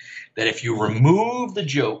 That if you remove the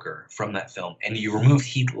Joker from that film and you remove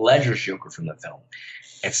Heath Ledger's Joker from the film,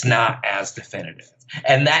 it's not as definitive.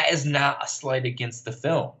 And that is not a slight against the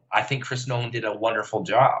film. I think Chris Nolan did a wonderful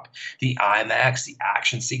job. The IMAX, the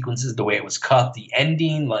action sequences, the way it was cut, the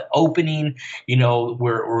ending, like opening,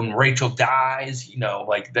 where when Rachel dies,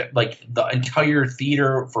 like the entire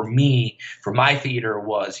theater for my theater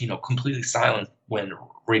was, completely silent when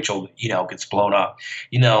Rachel, gets blown up.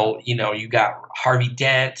 You got Harvey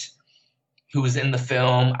Dent, who was in the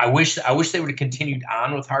film. I wish they would have continued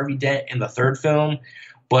on with Harvey Dent in the third film,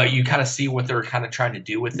 but you kind of see what they're kind of trying to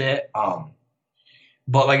do with it.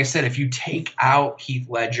 But like I said, if you take out Heath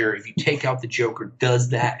Ledger, if you take out the Joker, does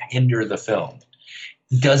that hinder the film?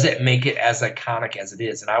 Does it make it as iconic as it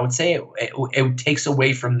is? And I would say it takes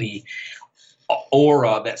away from the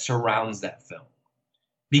aura that surrounds that film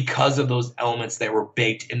because of those elements that were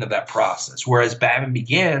baked into that process. Whereas Batman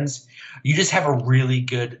Begins, you just have a really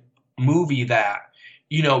good movie that,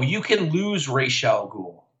 you can lose Ra's al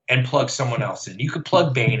Ghul and plug someone else in. You could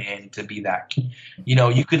plug Bane in to be that.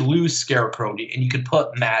 You could lose Scarecrow and you could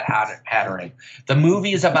put Mad Hatter in. The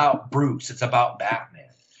movie is about Bruce. It's about Batman.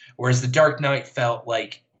 Whereas The Dark Knight felt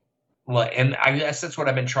like, and I guess that's what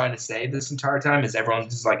I've been trying to say this entire time is everyone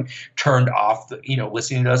just like turned off,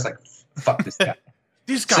 listening to us like, fuck this guy.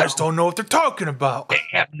 These guys don't know what they're talking about. They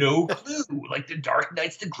have no clue. Like The Dark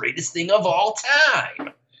Knight's the greatest thing of all time.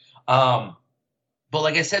 But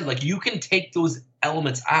like I said, like you can take those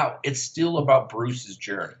elements out. It's still about Bruce's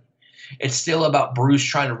journey. It's still about Bruce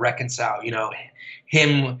trying to reconcile,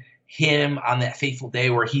 him on that fateful day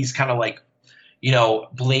where he's kind of like,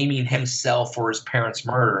 blaming himself for his parents'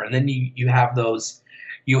 murder. And then you have those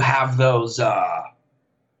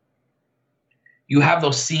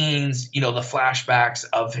scenes, the flashbacks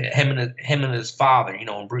of him and his father,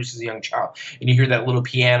 when Bruce is a young child, and you hear that little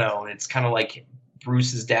piano, and it's kind of like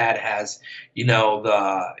Bruce's dad has,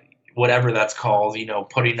 the whatever that's called,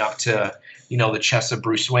 putting up to, the chest of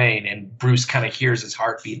Bruce Wayne, and Bruce kind of hears his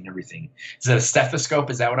heartbeat and everything. Is that a stethoscope?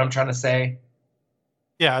 Is that what I'm trying to say?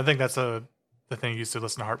 Yeah, I think that's the thing you used to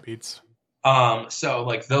listen to heartbeats. So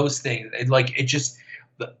like those things,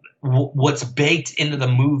 what's baked into the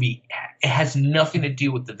movie, it has nothing to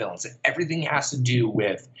do with the villains. Everything has to do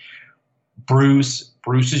with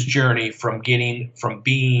Bruce's journey from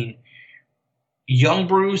being young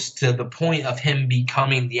Bruce to the point of him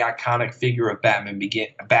becoming the iconic figure of Batman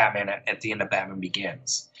at the end of Batman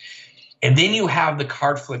Begins. And then you have the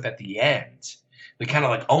card flip at the end. They're kind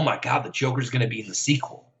of like, oh my God, the Joker's going to be in the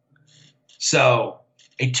sequel. So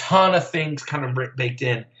a ton of things kind of baked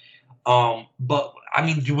in. But I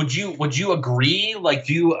mean, would you agree? Like,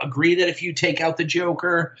 do you agree that if you take out the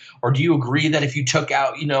Joker, or do you agree that if you took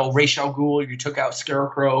out, Ra's al Ghul, or you took out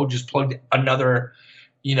Scarecrow, just plugged another,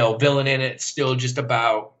 villain in it, still just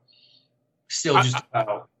about.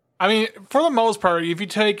 I mean, for the most part, if you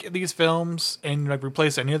take these films and like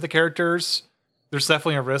replace any of the characters, there's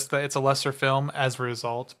definitely a risk that it's a lesser film as a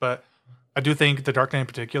result. But I do think The Dark Knight in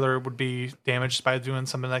particular would be damaged by doing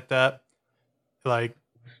something like that. Like,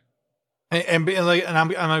 and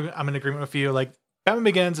I'm in agreement with you. Like, Batman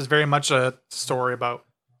Begins is very much a story about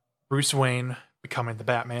Bruce Wayne becoming the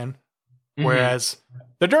Batman, whereas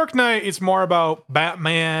The Dark Knight is more about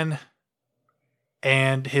Batman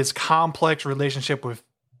and his complex relationship with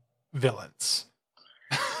villains,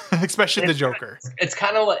 especially the Joker. It's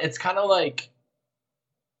kind of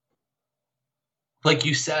like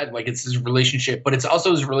you said, like it's his relationship, but it's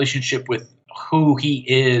also his relationship with who he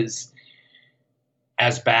is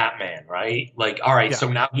as Batman, right? Like, all right, so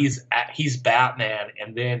now he's Batman,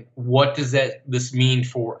 and then what does this mean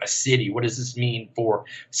for a city? What does this mean for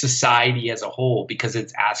society as a whole? Because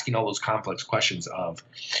it's asking all those complex questions of,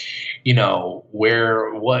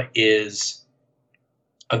 what is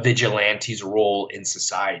a vigilante's role in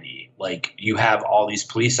society? Like, you have all these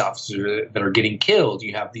police officers that are getting killed.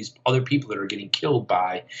 You have these other people that are getting killed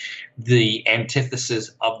by the antithesis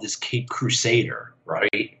of this Cape Crusader,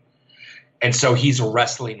 right? And so he's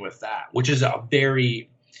wrestling with that, which is a very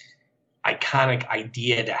iconic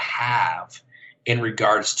idea to have in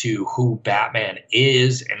regards to who Batman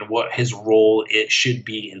is and what his role it should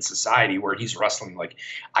be in society, where he's wrestling like,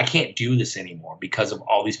 I can't do this anymore because of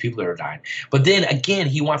all these people that are dying. But then again,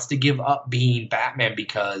 he wants to give up being Batman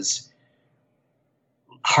because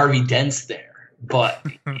Harvey Dent's there. But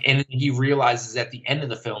and he realizes at the end of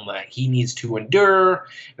the film that he needs to endure,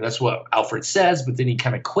 and that's what Alfred says. But then he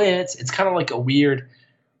kind of quits. It's kind of like a weird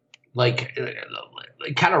like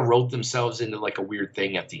they kind of wrote themselves into like a weird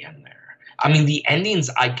thing at the end there. I mean, the ending's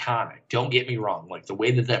iconic. Don't get me wrong. Like the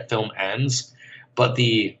way that that film ends, but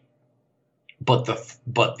the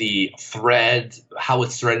thread, how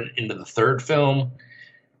it's threaded into the third film,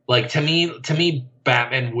 like to me,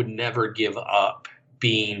 Batman would never give up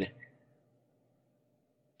being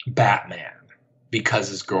Batman because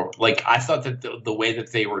his girl. Like I thought that the way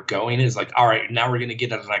that they were going is like, all right, now we're gonna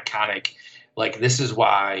get an iconic. Like this is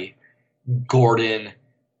why Gordon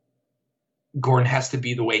has to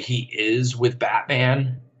be the way he is with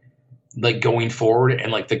Batman, like going forward,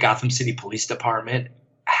 and like the Gotham City Police Department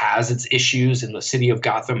has its issues, and the city of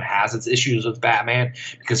Gotham has its issues with Batman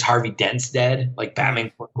because Harvey Dent's dead. Like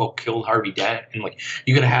Batman quote unquote killed Harvey Dent, and like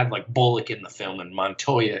you could have had like Bullock in the film and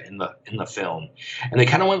Montoya in the film, and they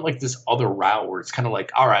kind of went like this other route where it's kind of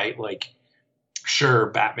like, all right, like sure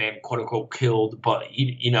Batman quote unquote killed, but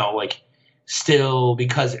you know like still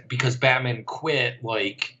because Batman quit,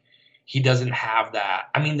 like he doesn't have that.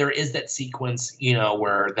 I mean, there is that sequence, you know,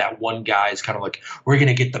 where that one guy is kind of like, "We're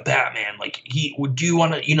gonna get the Batman." Like, do you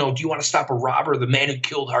want to stop a robber, the man who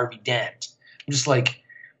killed Harvey Dent? I'm just like,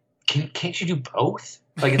 can't you do both?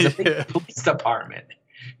 Like, it's a big police department.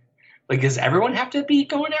 Like, does everyone have to be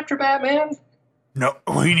going after Batman? No,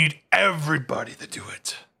 we need everybody to do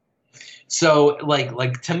it. So,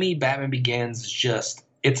 like to me, Batman Begins is just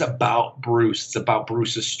it's about Bruce. It's about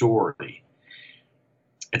Bruce's story.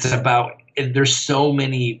 It's about there's so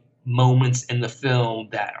many moments in the film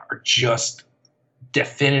that are just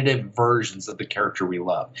definitive versions of the character we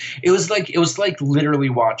love. It was like literally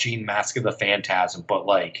watching Mask of the Phantasm, but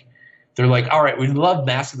like they're like, all right, we love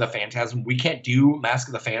Mask of the Phantasm. We can't do Mask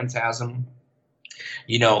of the Phantasm,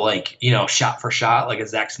 shot for shot like a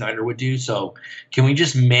Zack Snyder would do. So can we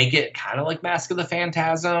just make it kind of like Mask of the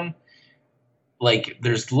Phantasm? Like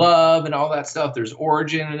there's love and all that stuff. There's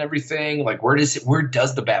origin and everything. Like where does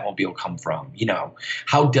the Batmobile come from? You know,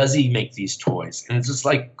 how does he make these toys? And it's just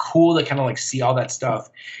like cool to kind of like see all that stuff,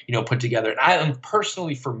 put together. And I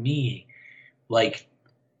personally, for me, like,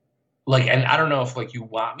 and I don't know if like you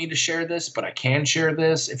want me to share this, but I can share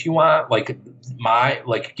this if you want. Like my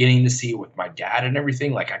getting to see it with my dad and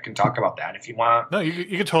everything. Like I can talk about that if you want. No,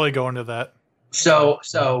 you can totally go into that. So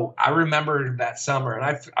I remember that summer, and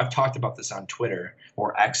I've talked about this on Twitter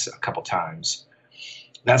or X a couple times.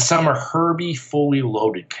 That summer, Herbie Fully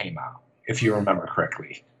Loaded came out, if you remember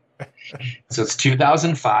correctly. So it's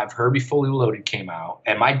 2005. Herbie Fully Loaded came out,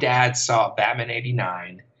 and my dad saw Batman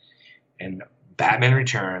 '89 and Batman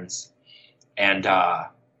Returns, and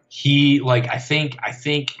he I think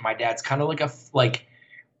my dad's kind of like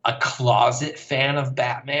a closet fan of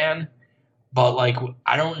Batman. But like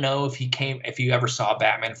I don't know if you ever saw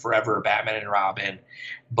Batman Forever or Batman and Robin,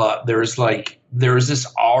 but there was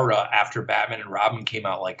this aura after Batman and Robin came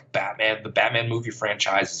out, like the Batman movie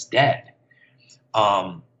franchise is dead.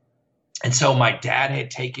 And so my dad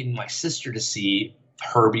had taken my sister to see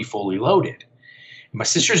Herbie Fully Loaded. My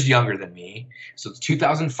sister's younger than me, so it's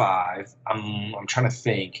 2005. I'm trying to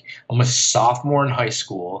think. I'm a sophomore in high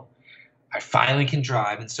school. I finally can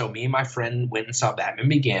drive, and so me and my friend went and saw Batman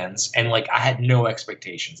Begins, and I had no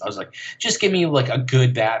expectations. I was like, just give me a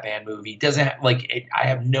good Batman movie. I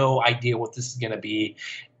have no idea what this is gonna be.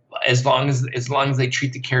 As long as they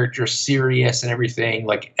treat the character serious and everything,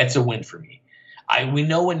 it's a win for me.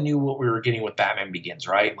 No one knew what we were getting with Batman Begins,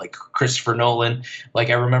 right? Like Christopher Nolan. I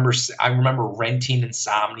remember renting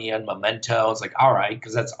Insomnia and Memento. I was like, all right,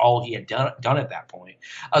 because that's all he had done at that point.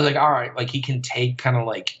 I was like, all right, he can take kind of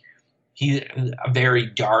he's a very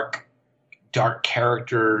dark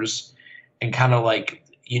characters and kind of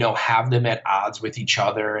have them at odds with each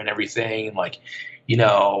other and everything. And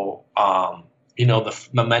the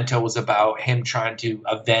Memento was about him trying to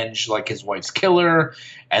avenge his wife's killer.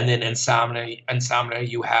 And then Insomnia,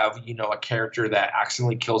 you have, a character that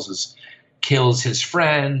accidentally kills his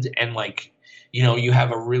friend. And you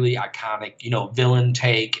have a really iconic, villain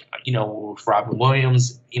take, with Robin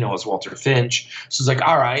Williams, as Walter Finch. So it's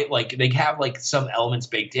all right, they have some elements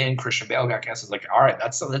baked in. Christian Bale got cast. It's all right,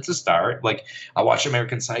 that's a start. I watched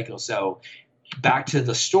American Psycho. So back to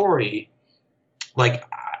the story,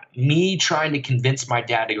 me trying to convince my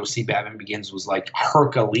dad to go see Batman Begins was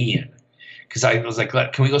Herculean. Because I was like,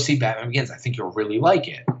 can we go see Batman Begins? I think you'll really like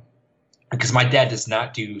it. Because my dad does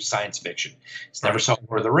not do science fiction. He's never saw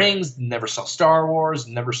Lord of the Rings, never saw Star Wars,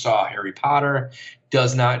 never saw Harry Potter.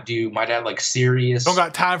 Does not do. My dad serious. Don't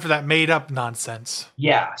got time for that made up nonsense.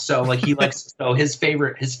 Yeah, so he likes. So his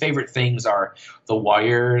favorite things are The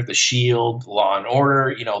Wire, The Shield, Law and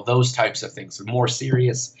Order. Those types of things. More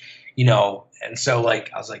serious. And so I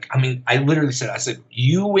was like, I literally said,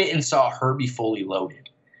 you went and saw Herbie Fully Loaded.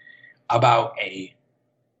 about an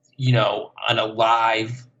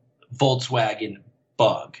alive Volkswagen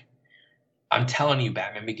Bug. I'm telling you,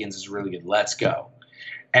 Batman Begins is really good. Let's go.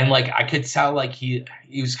 And like I could tell like he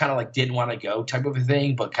was kind of like didn't want to go type of a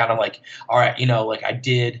thing, but kind of like, all right, like I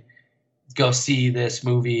did go see this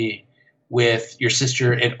movie with your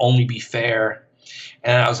sister and Only Be Fair.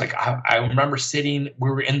 And I was like, I remember we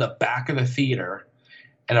were in the back of the theater,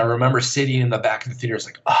 and I remember sitting in the back of the theater. I was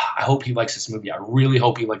like, oh, I hope he likes this movie. I really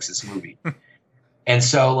hope he likes this movie. And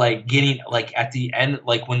so like getting like at the end,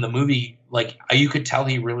 like when the movie, like you could tell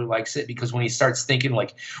he really likes it, because when he starts thinking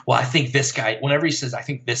like, well, I think this guy, whenever he says, I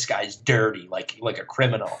think this guy's dirty, like a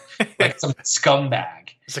criminal, like some scumbag.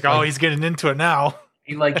 It's like, oh, he's getting into it now.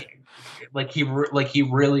 He he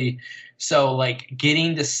really, so like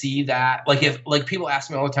getting to see that, like if like people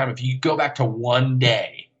ask me all the time, if you go back to one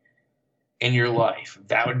day in your life,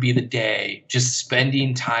 that would be the day just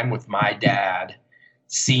spending time with my dad,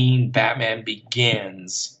 seeing Batman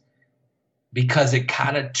Begins, because it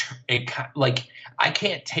kind of like I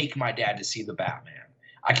can't take my dad to see the Batman.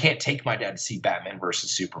 I can't take my dad to see Batman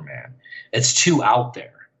versus Superman. It's too out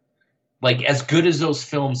there. Like as good as those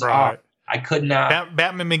films are, I could not.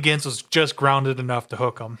 Batman Begins was just grounded enough to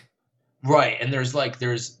hook him. Right, and there's iconic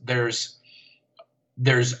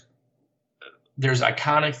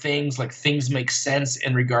things, like things make sense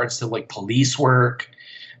in regards to like police work.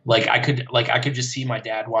 Like I could just see my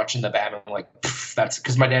dad watching the Batman, like that's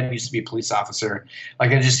because my dad used to be a police officer.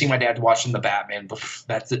 Like I just see my dad watching the Batman, but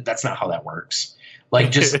that's not how that works.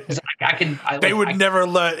 Like just they would never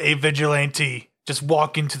let a vigilante just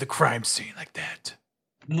walk into the crime scene like that.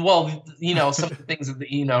 Well, some of the things that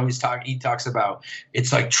he talks about,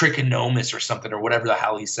 it's like trichomonas or something, or whatever the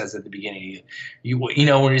hell he says at the beginning.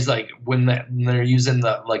 When he's like when they're using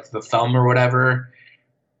the thumb or whatever,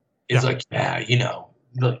 it's like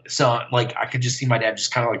so like I could just see my dad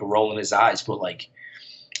just kind of like rolling his eyes, but like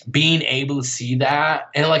being able to see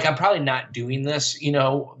that, and like I'm probably not doing this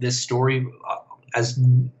this story as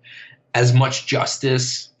much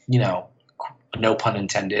justice, no pun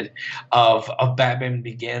intended, of Batman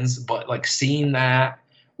Begins, but like seeing that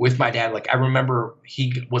with my dad, like I remember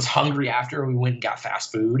he was hungry after we went and got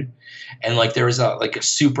fast food, and like there was a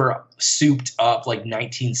super souped up like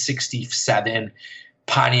 1967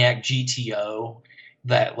 Pontiac GTO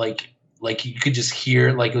that like you could just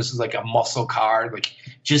hear, like it was like a muscle car, like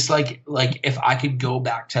just like if I could go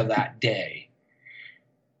back to that day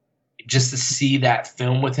just to see that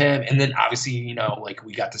film with him. And then obviously, like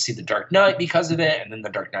we got to see The Dark Knight because of it, and then The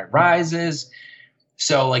Dark Knight Rises.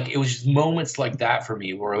 So like it was just moments like that for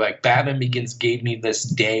me where like Batman Begins gave me this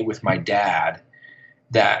day with my dad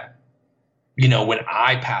that, when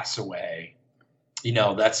I pass away,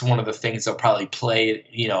 that's one of the things they'll probably play,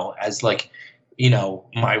 as like,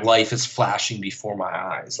 my life is flashing before my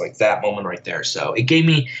eyes, like that moment right there. So it gave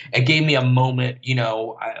me a moment,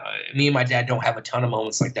 me and my dad don't have a ton of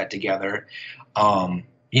moments like that together.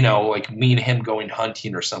 Like me and him going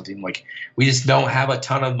hunting or something, like we just don't have a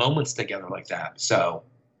ton of moments together like that. So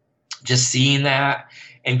just seeing that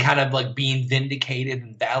and kind of like being vindicated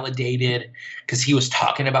and validated, because he was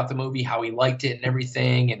talking about the movie, how he liked it and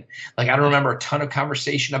everything. And like, I don't remember a ton of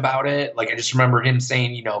conversation about it. Like, I just remember him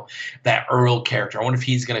saying, that Earl character, I wonder if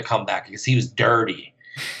he's going to come back because he was dirty.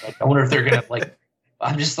 Like, I wonder if they're going to like,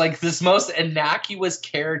 I'm just like this most innocuous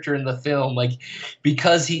character in the film. Like,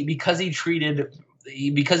 because he treated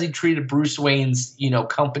Bruce Wayne's,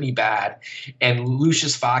 company bad and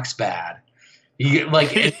Lucius Fox bad.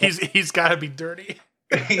 He's got to be dirty.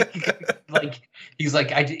 He's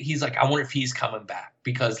like, I wonder if he's coming back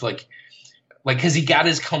because because he got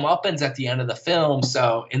his comeuppance at the end of the film.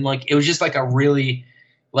 So, and like, it was just like a really,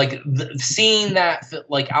 seeing that,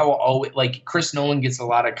 like, I will always, like, Chris Nolan gets a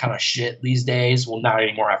lot of kind of shit these days. Well, not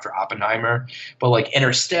anymore after Oppenheimer, but like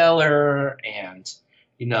Interstellar and,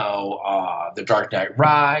 The Dark Knight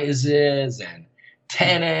Rises and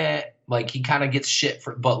Tenet, like he kind of gets shit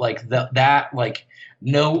for, but like that, like,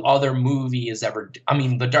 no other movie is ever. I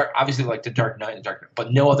mean, obviously like The Dark Knight,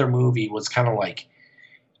 but no other movie was kind of like.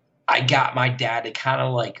 I got my dad to kind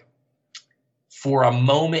of like, for a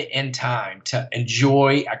moment in time, to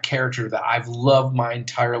enjoy a character that I've loved my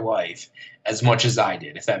entire life as much as I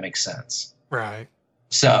did, if that makes sense. Right.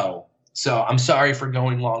 So I'm sorry for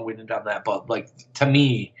going long-winded on that, but like to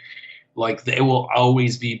me, like it will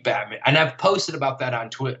always be Batman, and I've posted about that on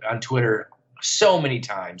Twitter so many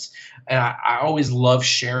times, and I always love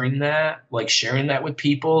sharing that with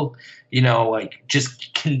people, like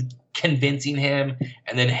just convincing him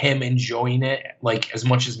and then him enjoying it like as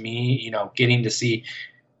much as me, getting to see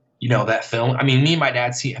that film. I mean, me and my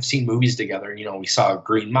dad have seen movies together. We saw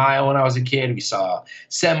Green Mile when I was a kid. We saw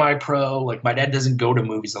Semi Pro. Like, my dad doesn't go to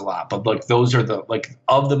movies a lot, but like those are the like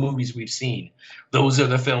of the movies we've seen. Those are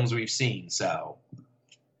the films we've seen. So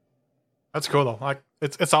that's cool though. Like,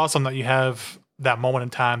 it's awesome that you have that moment in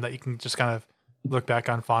time that you can just kind of look back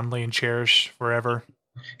on fondly and cherish forever.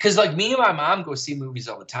 Because like me and my mom go see movies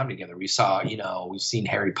all the time together. We saw, we've seen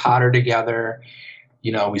Harry Potter together.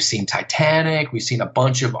 We've seen Titanic. We've seen a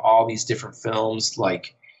bunch of all these different films.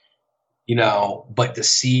 Like, but to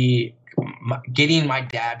see, getting my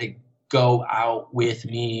dad to go out with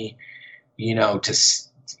me, to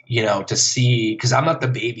see, because I'm not the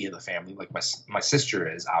baby of the family, like my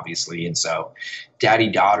sister is, obviously, and so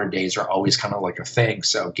daddy-daughter days are always kind of like a thing.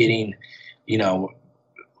 So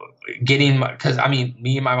because I mean,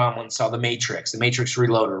 me and my mom went and saw The Matrix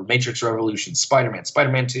Reloaded, Matrix Revolution,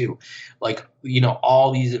 Spider-Man 2, like,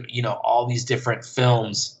 all these different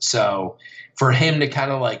films. So for him to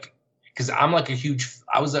kind of like, because I'm like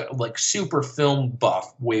I was a like super film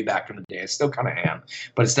buff way back in the day. I still kind of am,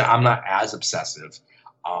 but I'm not as obsessive.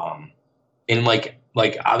 And like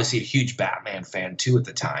obviously a huge Batman fan too at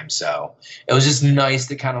the time. So it was just nice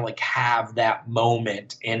to kind of like have that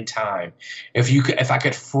moment in time. If I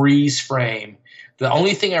could freeze frame, the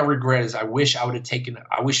only thing I regret is I wish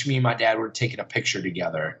me and my dad would have taken a picture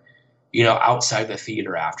together, outside the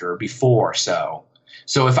theater after or before. So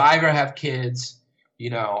if I ever have kids,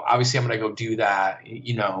 obviously I'm going to go do that,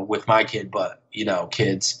 with my kid, but,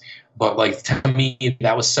 kids, but like, to me,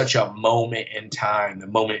 that was such a moment in time, the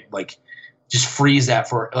moment, like, just freeze that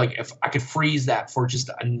for, like, if I could freeze that for just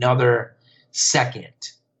another second,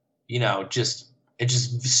 it's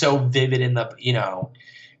just so vivid in the,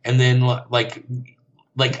 and then like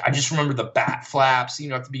I just remember the bat flaps,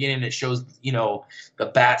 at the beginning it shows,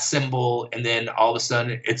 the bat symbol, and then all of a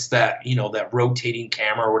sudden it's that, that rotating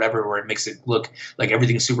camera or whatever, where it makes it look like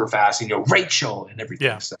everything's super fast, Rachel and everything.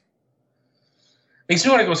 Yeah. So makes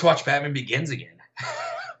me want to go watch Batman Begins again.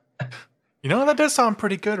 That does sound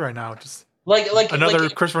pretty good right now. Just like another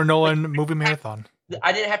Christopher Nolan movie marathon.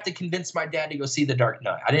 I didn't have to convince my dad to go see The Dark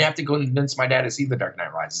Knight. I didn't have to go convince my dad to see The Dark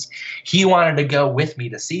Knight Rises. He wanted to go with me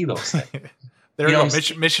to see those things. There you go.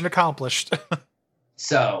 Mission accomplished.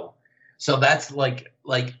 So that's like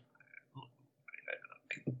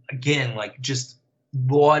again, like, just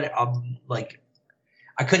what like,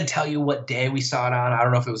 I couldn't tell you what day we saw it on. I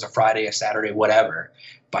don't know if it was a Friday, a Saturday, whatever.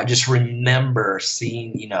 But I just remember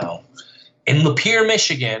seeing, in Lapeer,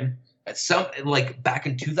 Michigan, at some, like, back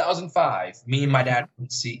in 2005, me and my dad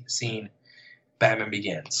seen Batman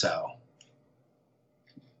Begins. So,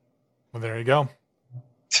 well, there you go.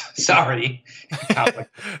 Sorry.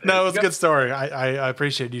 No, it was a good story. I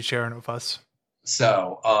appreciate you sharing it with us.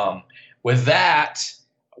 So, with that,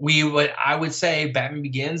 I would say Batman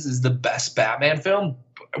Begins is the best Batman film.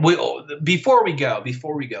 Before we go,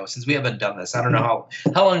 since we haven't done this, I don't know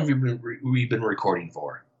how long have we've been recording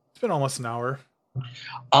for? It's been almost an hour.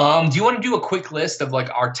 Do you want to do a quick list of like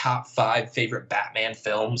our top 5 favorite Batman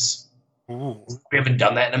films? Ooh. We haven't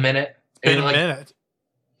done that in a minute. Been a minute.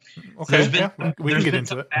 Okay, we can get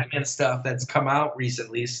into it. Batman stuff that's come out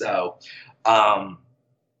recently, so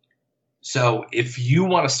so if you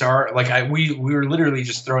want to start, like, we were literally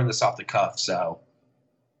just throwing this off the cuff, so.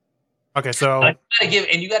 Okay, so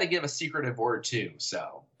you got to give a secretive word too.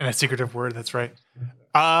 So, and a secretive word, that's right.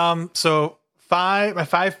 So my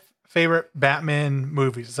 5 favorite Batman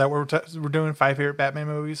movies. Is that what we're doing? 5 favorite Batman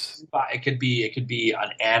movies? It could be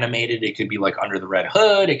an animated. It could be like Under the Red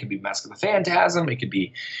Hood. It could be Mask of the Phantasm. It could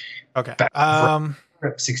be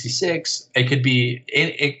 66. It could be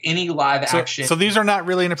any live action. So these are not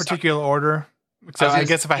really in a particular order. So I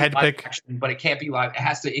guess if I had to pick, action, but it can't be live.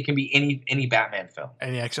 It can be any Batman film.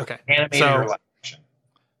 Any action. Okay. Animated or live action.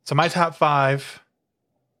 So my top 5,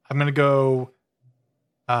 I'm gonna go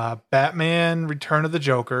Batman: Return of the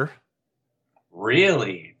Joker.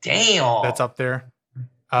 Really? Damn. That's up there.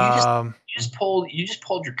 You just pulled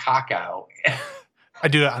your cock out. I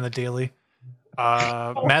do it on the daily.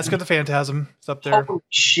 Mask of the Phantasm is up there. Holy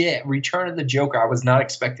shit! Return of the Joker. I was not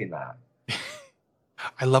expecting that.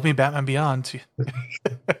 I love me Batman Beyond.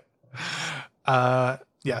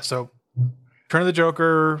 Yeah, so Return of the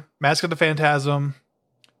Joker, Mask of the Phantasm,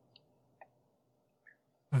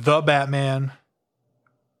 The Batman,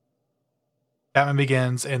 Batman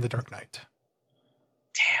Begins, and The Dark Knight.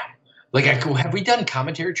 Damn. Like, have we done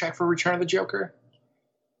commentary track for Return of the Joker?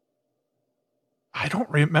 I don't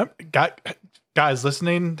remember. Guys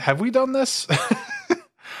listening, have we done this?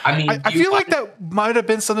 I mean, I feel like that might have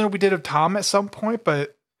been something we did of Tom at some point,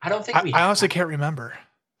 but I don't think I honestly can't remember.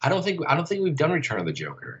 I don't think we've done Return of the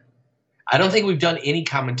Joker. I don't think we've done any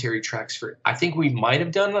commentary tracks for. I think we might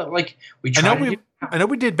have done like we. I know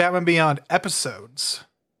we did Batman Beyond episodes.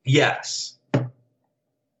 Yes.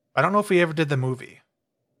 I don't know if we ever did the movie.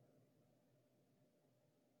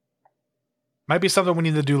 Might be something we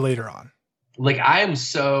need to do later on. Like I am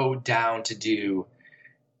so down to do.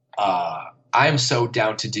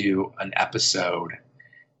 An episode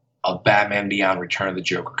of Batman Beyond Return of the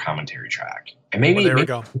Joker commentary track. And maybe there we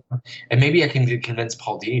go. And maybe I can convince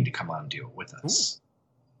Paul Dini to come on and do it with us. Ooh.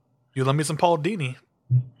 You love me some Paul Dini.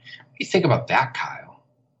 What do you think about that, Kyle?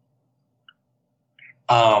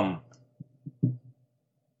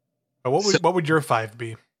 What would your 5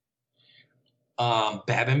 be?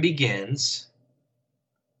 Batman Begins.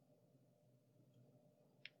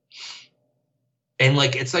 And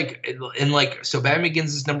so Batman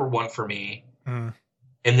Begins is number 1 for me. Mm.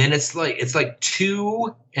 And then it's like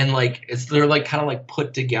 2 and they're like kind of like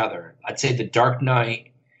put together. I'd say The Dark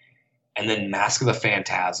Knight and then Mask of the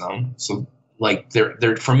Phantasm. So like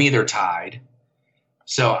they're for me they're tied.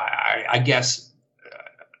 So I guess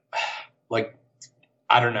like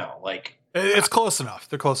I don't know, like it's close enough.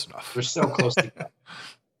 They're close enough. They're so close together.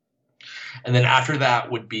 And then after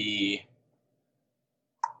that would be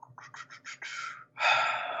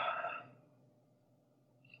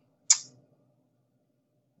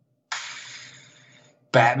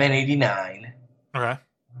Batman 89. Okay.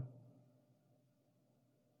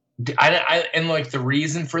 And like the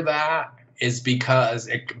reason for that is because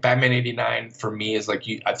Batman 89 for me is like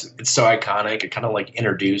it's so iconic. It kind of like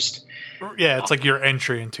introduced. Yeah, it's like your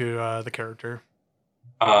entry into the character.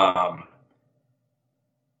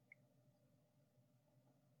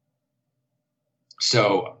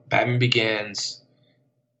 So Batman Begins.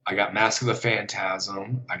 I got Mask of the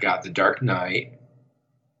Phantasm. I got The Dark Knight.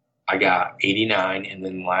 I got 89, and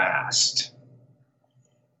then last.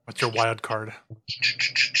 What's your wild card?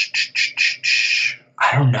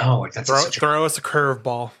 I don't know. Throw us a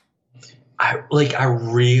curveball. I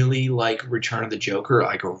really like Return of the Joker.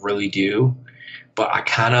 I really do, but I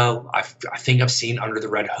think I've seen Under the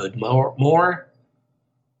Red Hood more.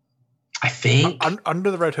 I think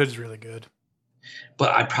Under the Red Hood is really good,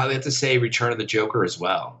 but I'd probably have to say Return of the Joker as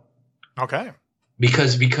well. Okay.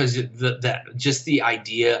 Because just the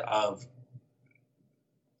idea of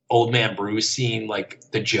old man Bruce seeing like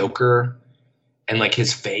the Joker and like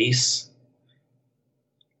his face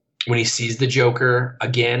when he sees the Joker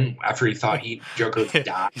again after he thought Joker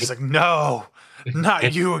died. He's like, no,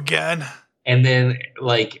 not you again. And then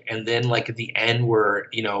like at the end where,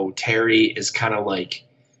 you know, Terry is kind of like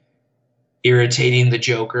irritating the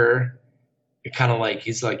Joker. It kind of like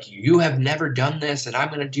he's like, you have never done this and I'm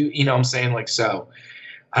going to do, you know what I'm saying? Like, so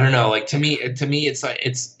I don't know, like to me it's like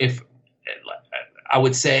if I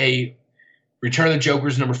would say Return of the Joker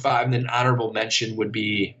is number 5 and then honorable mention would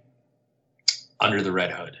be Under the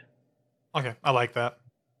Red Hood. Okay, I like that.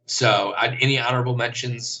 So any honorable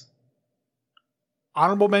mentions?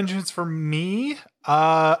 Honorable mentions for me,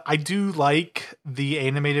 I do like the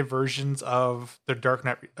animated versions of the Dark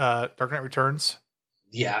Knight Returns.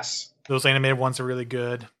 Yes. Those animated ones are really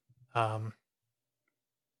good. There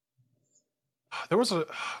was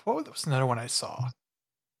what was another one I saw?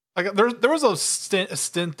 Like there was a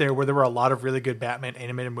stint there where there were a lot of really good Batman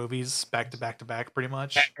animated movies back to back, pretty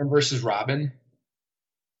much. Batman versus Robin.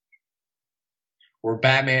 Or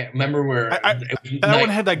Batman. Remember where that one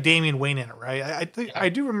had like Damian Wayne in it, right? I think I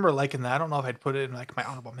do remember liking that. I don't know if I'd put it in like my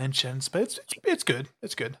honorable mentions, but it's good.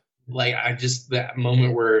 It's good. Like that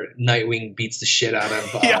moment where Nightwing beats the shit out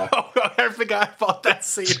of. Yeah, I forgot about that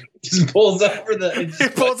scene. Just pulls over he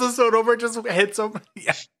pulls his sword over, just hits him.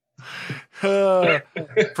 Yeah.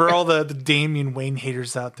 For all the Damian Wayne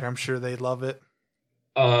haters out there, I'm sure they love it.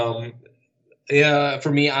 Yeah,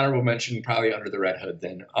 for me, honorable mention probably Under the Red Hood.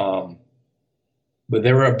 Then, but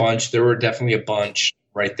there were a bunch. There were definitely a bunch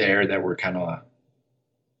right there that were kind of.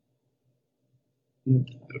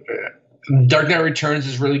 Dark Knight Returns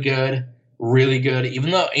is really good.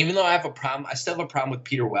 Even though I have a problem, I still have a problem with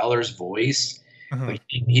Peter Weller's voice. Mm-hmm. Like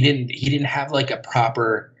he didn't have like a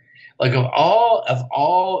proper, like of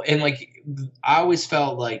all, and like I always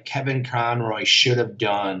felt like Kevin Conroy should have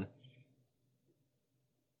done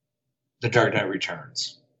The Dark Knight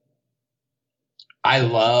Returns. I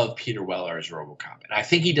love Peter Weller as RoboCop, and I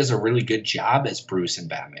think he does a really good job as Bruce and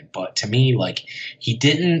Batman. But to me, like he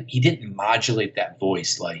didn't modulate that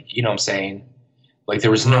voice, like, you know what I'm saying? Like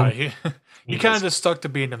there was no. Right. He kind of just stuck to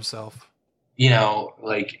being himself. You know,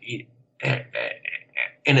 like, and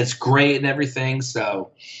it's great and everything.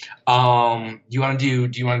 So, do you want to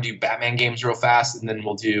do Batman games real fast, and then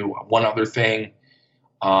we'll do one other thing.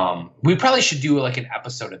 We probably should do like an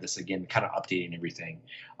episode of this again, kind of updating everything.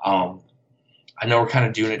 I know we're kind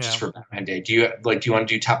of doing it just Yeah. for Batman Day. Do you want to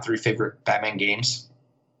do top 3 favorite Batman games?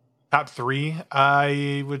 Top 3,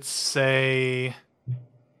 I would say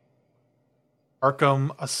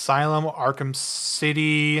Arkham Asylum, Arkham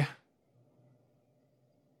City.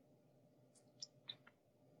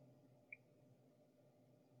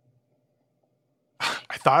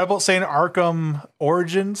 I thought about saying Arkham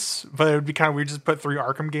Origins, but it would be kind of weird just to put 3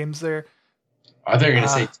 Arkham games there. I thought you were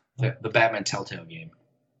going to say the Batman Telltale game.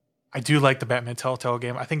 I do like the Batman Telltale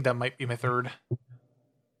game. I think that might be my 3rd.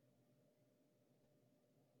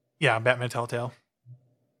 Yeah, Batman Telltale.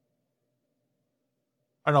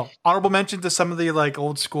 I don't know. Honorable mention to some of the like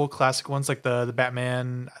old school classic ones, like the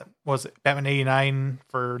Batman. Was it Batman '89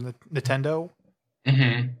 for Nintendo?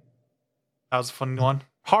 Mm-hmm. That was a fun one.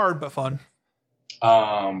 Hard but fun.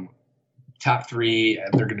 Top 3,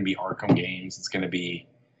 they're going to be Arkham games. It's going to be,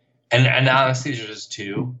 and honestly, there's just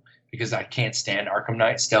 2 because I can't stand Arkham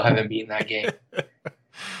Knight. Still haven't beaten that game.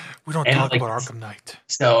 We don't talk about Arkham Knight.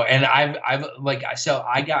 So, and I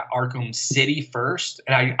got Arkham City first,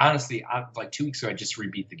 and I honestly, like 2 weeks ago, I just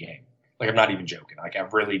rebeat the game. Like, I'm not even joking. Like,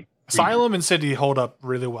 I've really Asylum and City hold up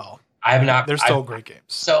really well. I have not. They're still great games.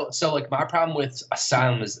 So like my problem with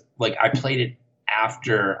Asylum is like I played it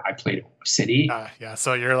after I played City. Yeah.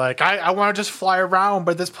 So you're like, I want to just fly around,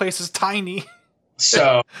 but this place is tiny.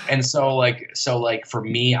 So for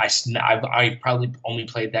me, I probably only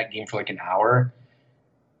played that game for like an hour.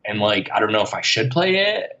 And like, I don't know if I should play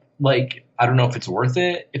it. Like, I don't know if it's worth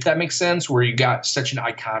it, if that makes sense, where you got such an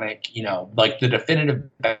iconic, like the definitive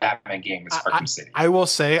Batman game is Arkham City. I will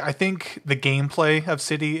say, I think the gameplay of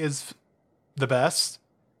City is the best.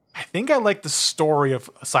 I think I like the story of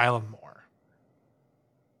Asylum more.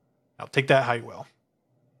 I'll take that how you will.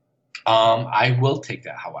 I will take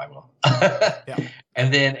that how I will. Yeah.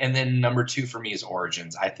 And then number 2 for me is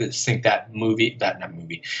Origins. I think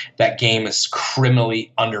that game is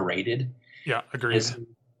criminally underrated. Yeah, agreed.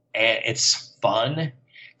 It's fun.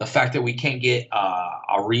 The fact that we can't get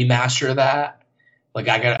a remaster of that, like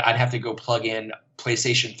I'd have to go plug in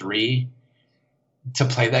PlayStation 3 to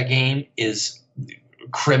play that game is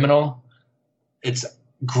criminal. It's a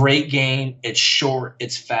great game. It's short.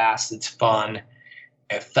 It's fast. It's fun.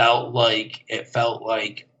 It felt like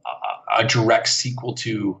a direct sequel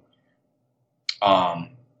to Arkham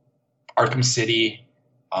City.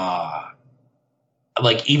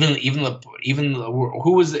 Like even who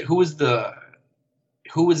was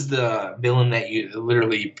the villain that you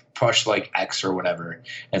literally pushed like X or whatever? And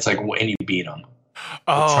it's like and you beat him.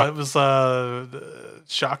 Oh, it was the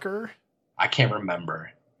Shocker. I can't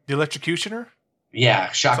remember. The Electrocutioner.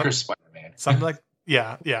 Yeah, Shocker, Spider-Man. Something like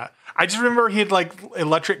yeah. I just remember he had like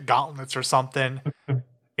electric gauntlets or something.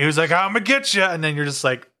 He was like, "I'm gonna get you," and then you're just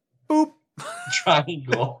like, "Boop."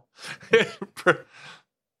 Triangle.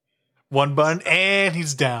 One button and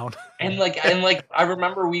he's down. And I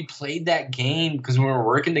remember we played that game because we were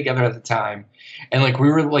working together at the time, and like we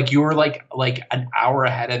were like you were like an hour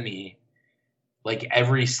ahead of me, like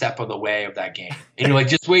every step of the way of that game. And you're like,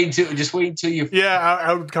 just wait until you. Yeah,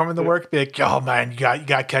 I would come into work, be like, "Oh man, you got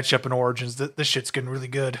to catch up in Origins. This shit's getting really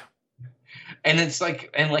good." And it's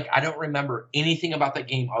like, I don't remember anything about that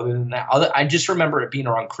game other than that. I just remember it being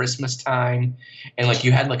around Christmas time, and like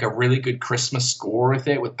you had like a really good Christmas score with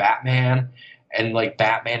it with Batman, and like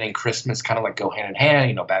Batman and Christmas kind of like go hand in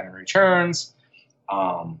hand. Batman Returns.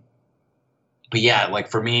 But yeah,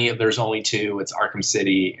 like for me, there's only 2. It's Arkham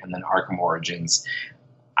City and then Arkham Origins.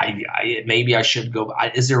 Maybe I should go.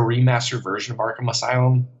 Is there a remastered version of Arkham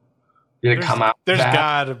Asylum? Did it come out? There's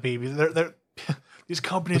gotta be. These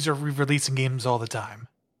companies are re-releasing games all the time.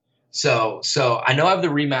 So I know I have the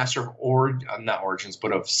remaster of not Origins,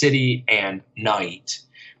 but of City and Night,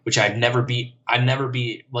 which I'd never beat.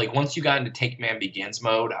 Like once you got into Take Man Begins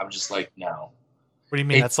mode, I was just like, no. What do you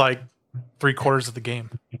mean? That's like 3/4 of the game.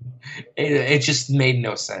 It just made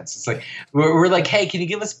no sense. It's like we're like, hey, can you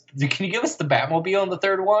give us the Batmobile in the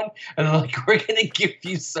 3rd one? And they're like, we're gonna give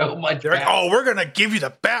you so much. They're like, oh, we're gonna give you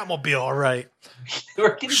the Batmobile, all right?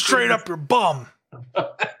 Straight up your bum.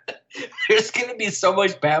 There's gonna be so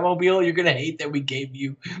much Batmobile. You're gonna hate that we gave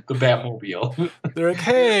you the Batmobile. They're like,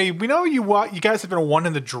 hey, we know you guys have been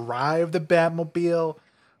wanting to drive the Batmobile.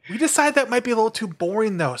 We decided that might be a little too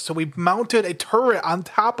boring though, so we mounted a turret on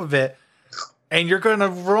top of it, and you're gonna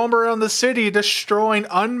roam around the city destroying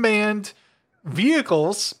unmanned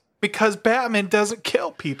vehicles because Batman doesn't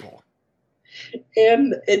kill people.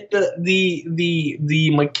 And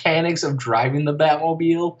the mechanics of driving the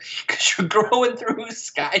Batmobile, because you're going through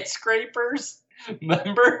skyscrapers.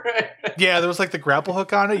 Remember? Yeah, there was like the grapple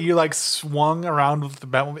hook on it. You like swung around with the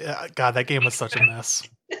Batmobile. God, that game was such a mess.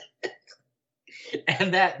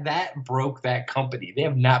 And that broke that company. They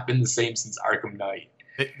have not been the same since Arkham Knight.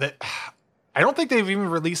 I don't think they've even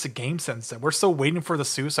released a game since then. We're still waiting for the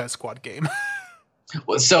Suicide Squad game.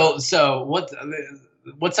 Well, so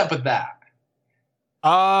what's up with that?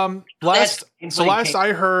 Last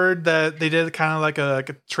I heard that they did kind of like a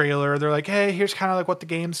trailer. They're like, hey, here's kind of like what the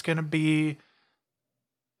game's gonna be.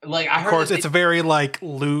 Like, I heard, of course, it's a very like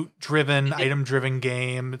loot driven, item driven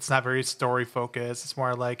game. It's not very story focused. It's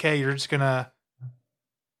more like, hey, you're gonna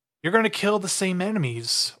kill the same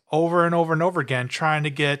enemies over and over and over again, trying to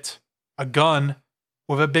get a gun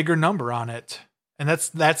with a bigger number on it, and that's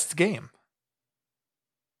the game.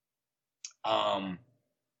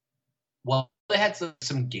 Well, they had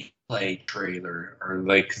some gameplay trailer or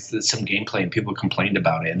like some gameplay, and people complained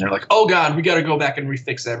about it, and they're like, "Oh God, we got to go back and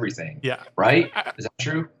refix everything." Yeah, right? Is that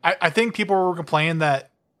true? I think people were complaining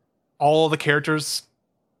that all the characters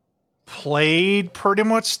played pretty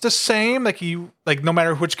much the same. Like no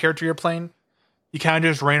matter which character you're playing, you kind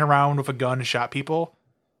of just ran around with a gun and shot people.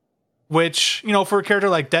 Which, for a character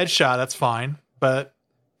like Deadshot, that's fine, but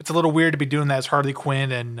it's a little weird to be doing that as Harley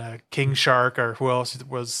Quinn and King Shark or who else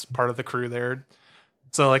was part of the crew there.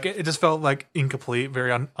 So like it just felt like incomplete,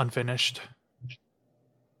 very unfinished.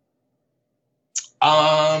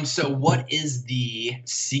 So what is the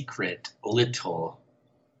secret little?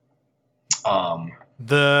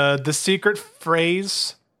 The secret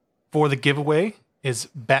phrase for the giveaway is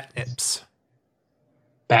Batnips.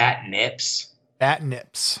 Batnips.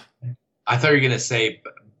 Batnips. I thought you were gonna say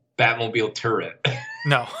Batmobile turret.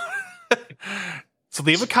 No. So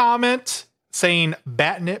leave a comment saying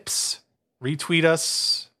Batnips, retweet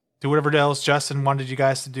us, do whatever else Justin wanted you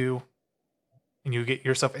guys to do, and you get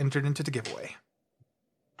yourself entered into the giveaway.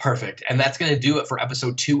 Perfect. And that's going to do it for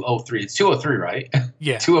episode 203. It's 203, right?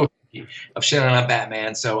 Yeah. 203 of Shanlian on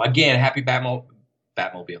Batman. So again, happy Batmobile.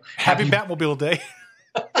 Happy Batmobile Day.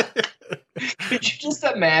 Could you just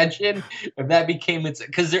imagine if that became its...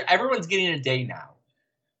 Because everyone's getting a day now.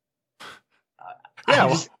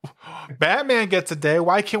 Yeah, Batman gets a day.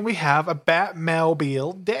 Why can't we have a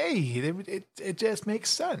Batmobile Day? It just makes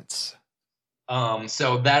sense.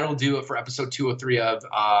 So that'll do it for episode 203 of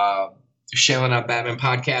Shanlian on Batman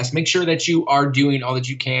podcast. Make sure that you are doing all that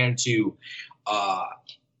you can to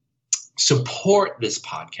support this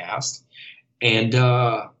podcast, and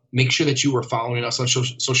make sure that you are following us on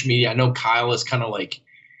social media. I know Kyle is kind of like...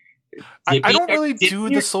 I don't really do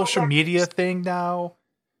the social media thing now.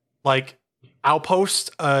 Like... I'll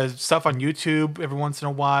post stuff on YouTube every once in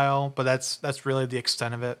a while, but that's really the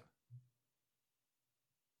extent of it.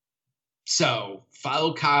 So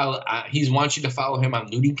follow Kyle. He wants you to follow him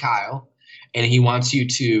on Looting Kyle, and he wants you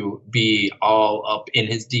to be all up in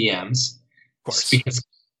his DMs. Of course, because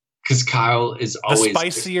Kyle is always... The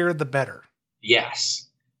spicier, the better. Yes.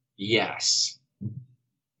 I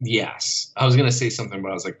was gonna say something,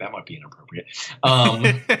 but I was like, that might be inappropriate.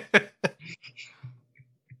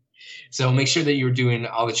 So make sure that you're doing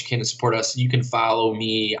all that you can to support us. You can follow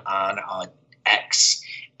me on X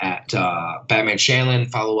at Batman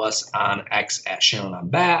Shanlian. Follow us on X at Shanlian on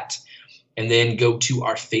Bat. And then go to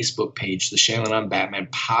our Facebook page, the Shanlian on Batman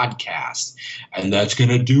podcast. And that's going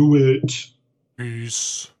to do it.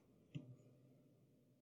 Peace.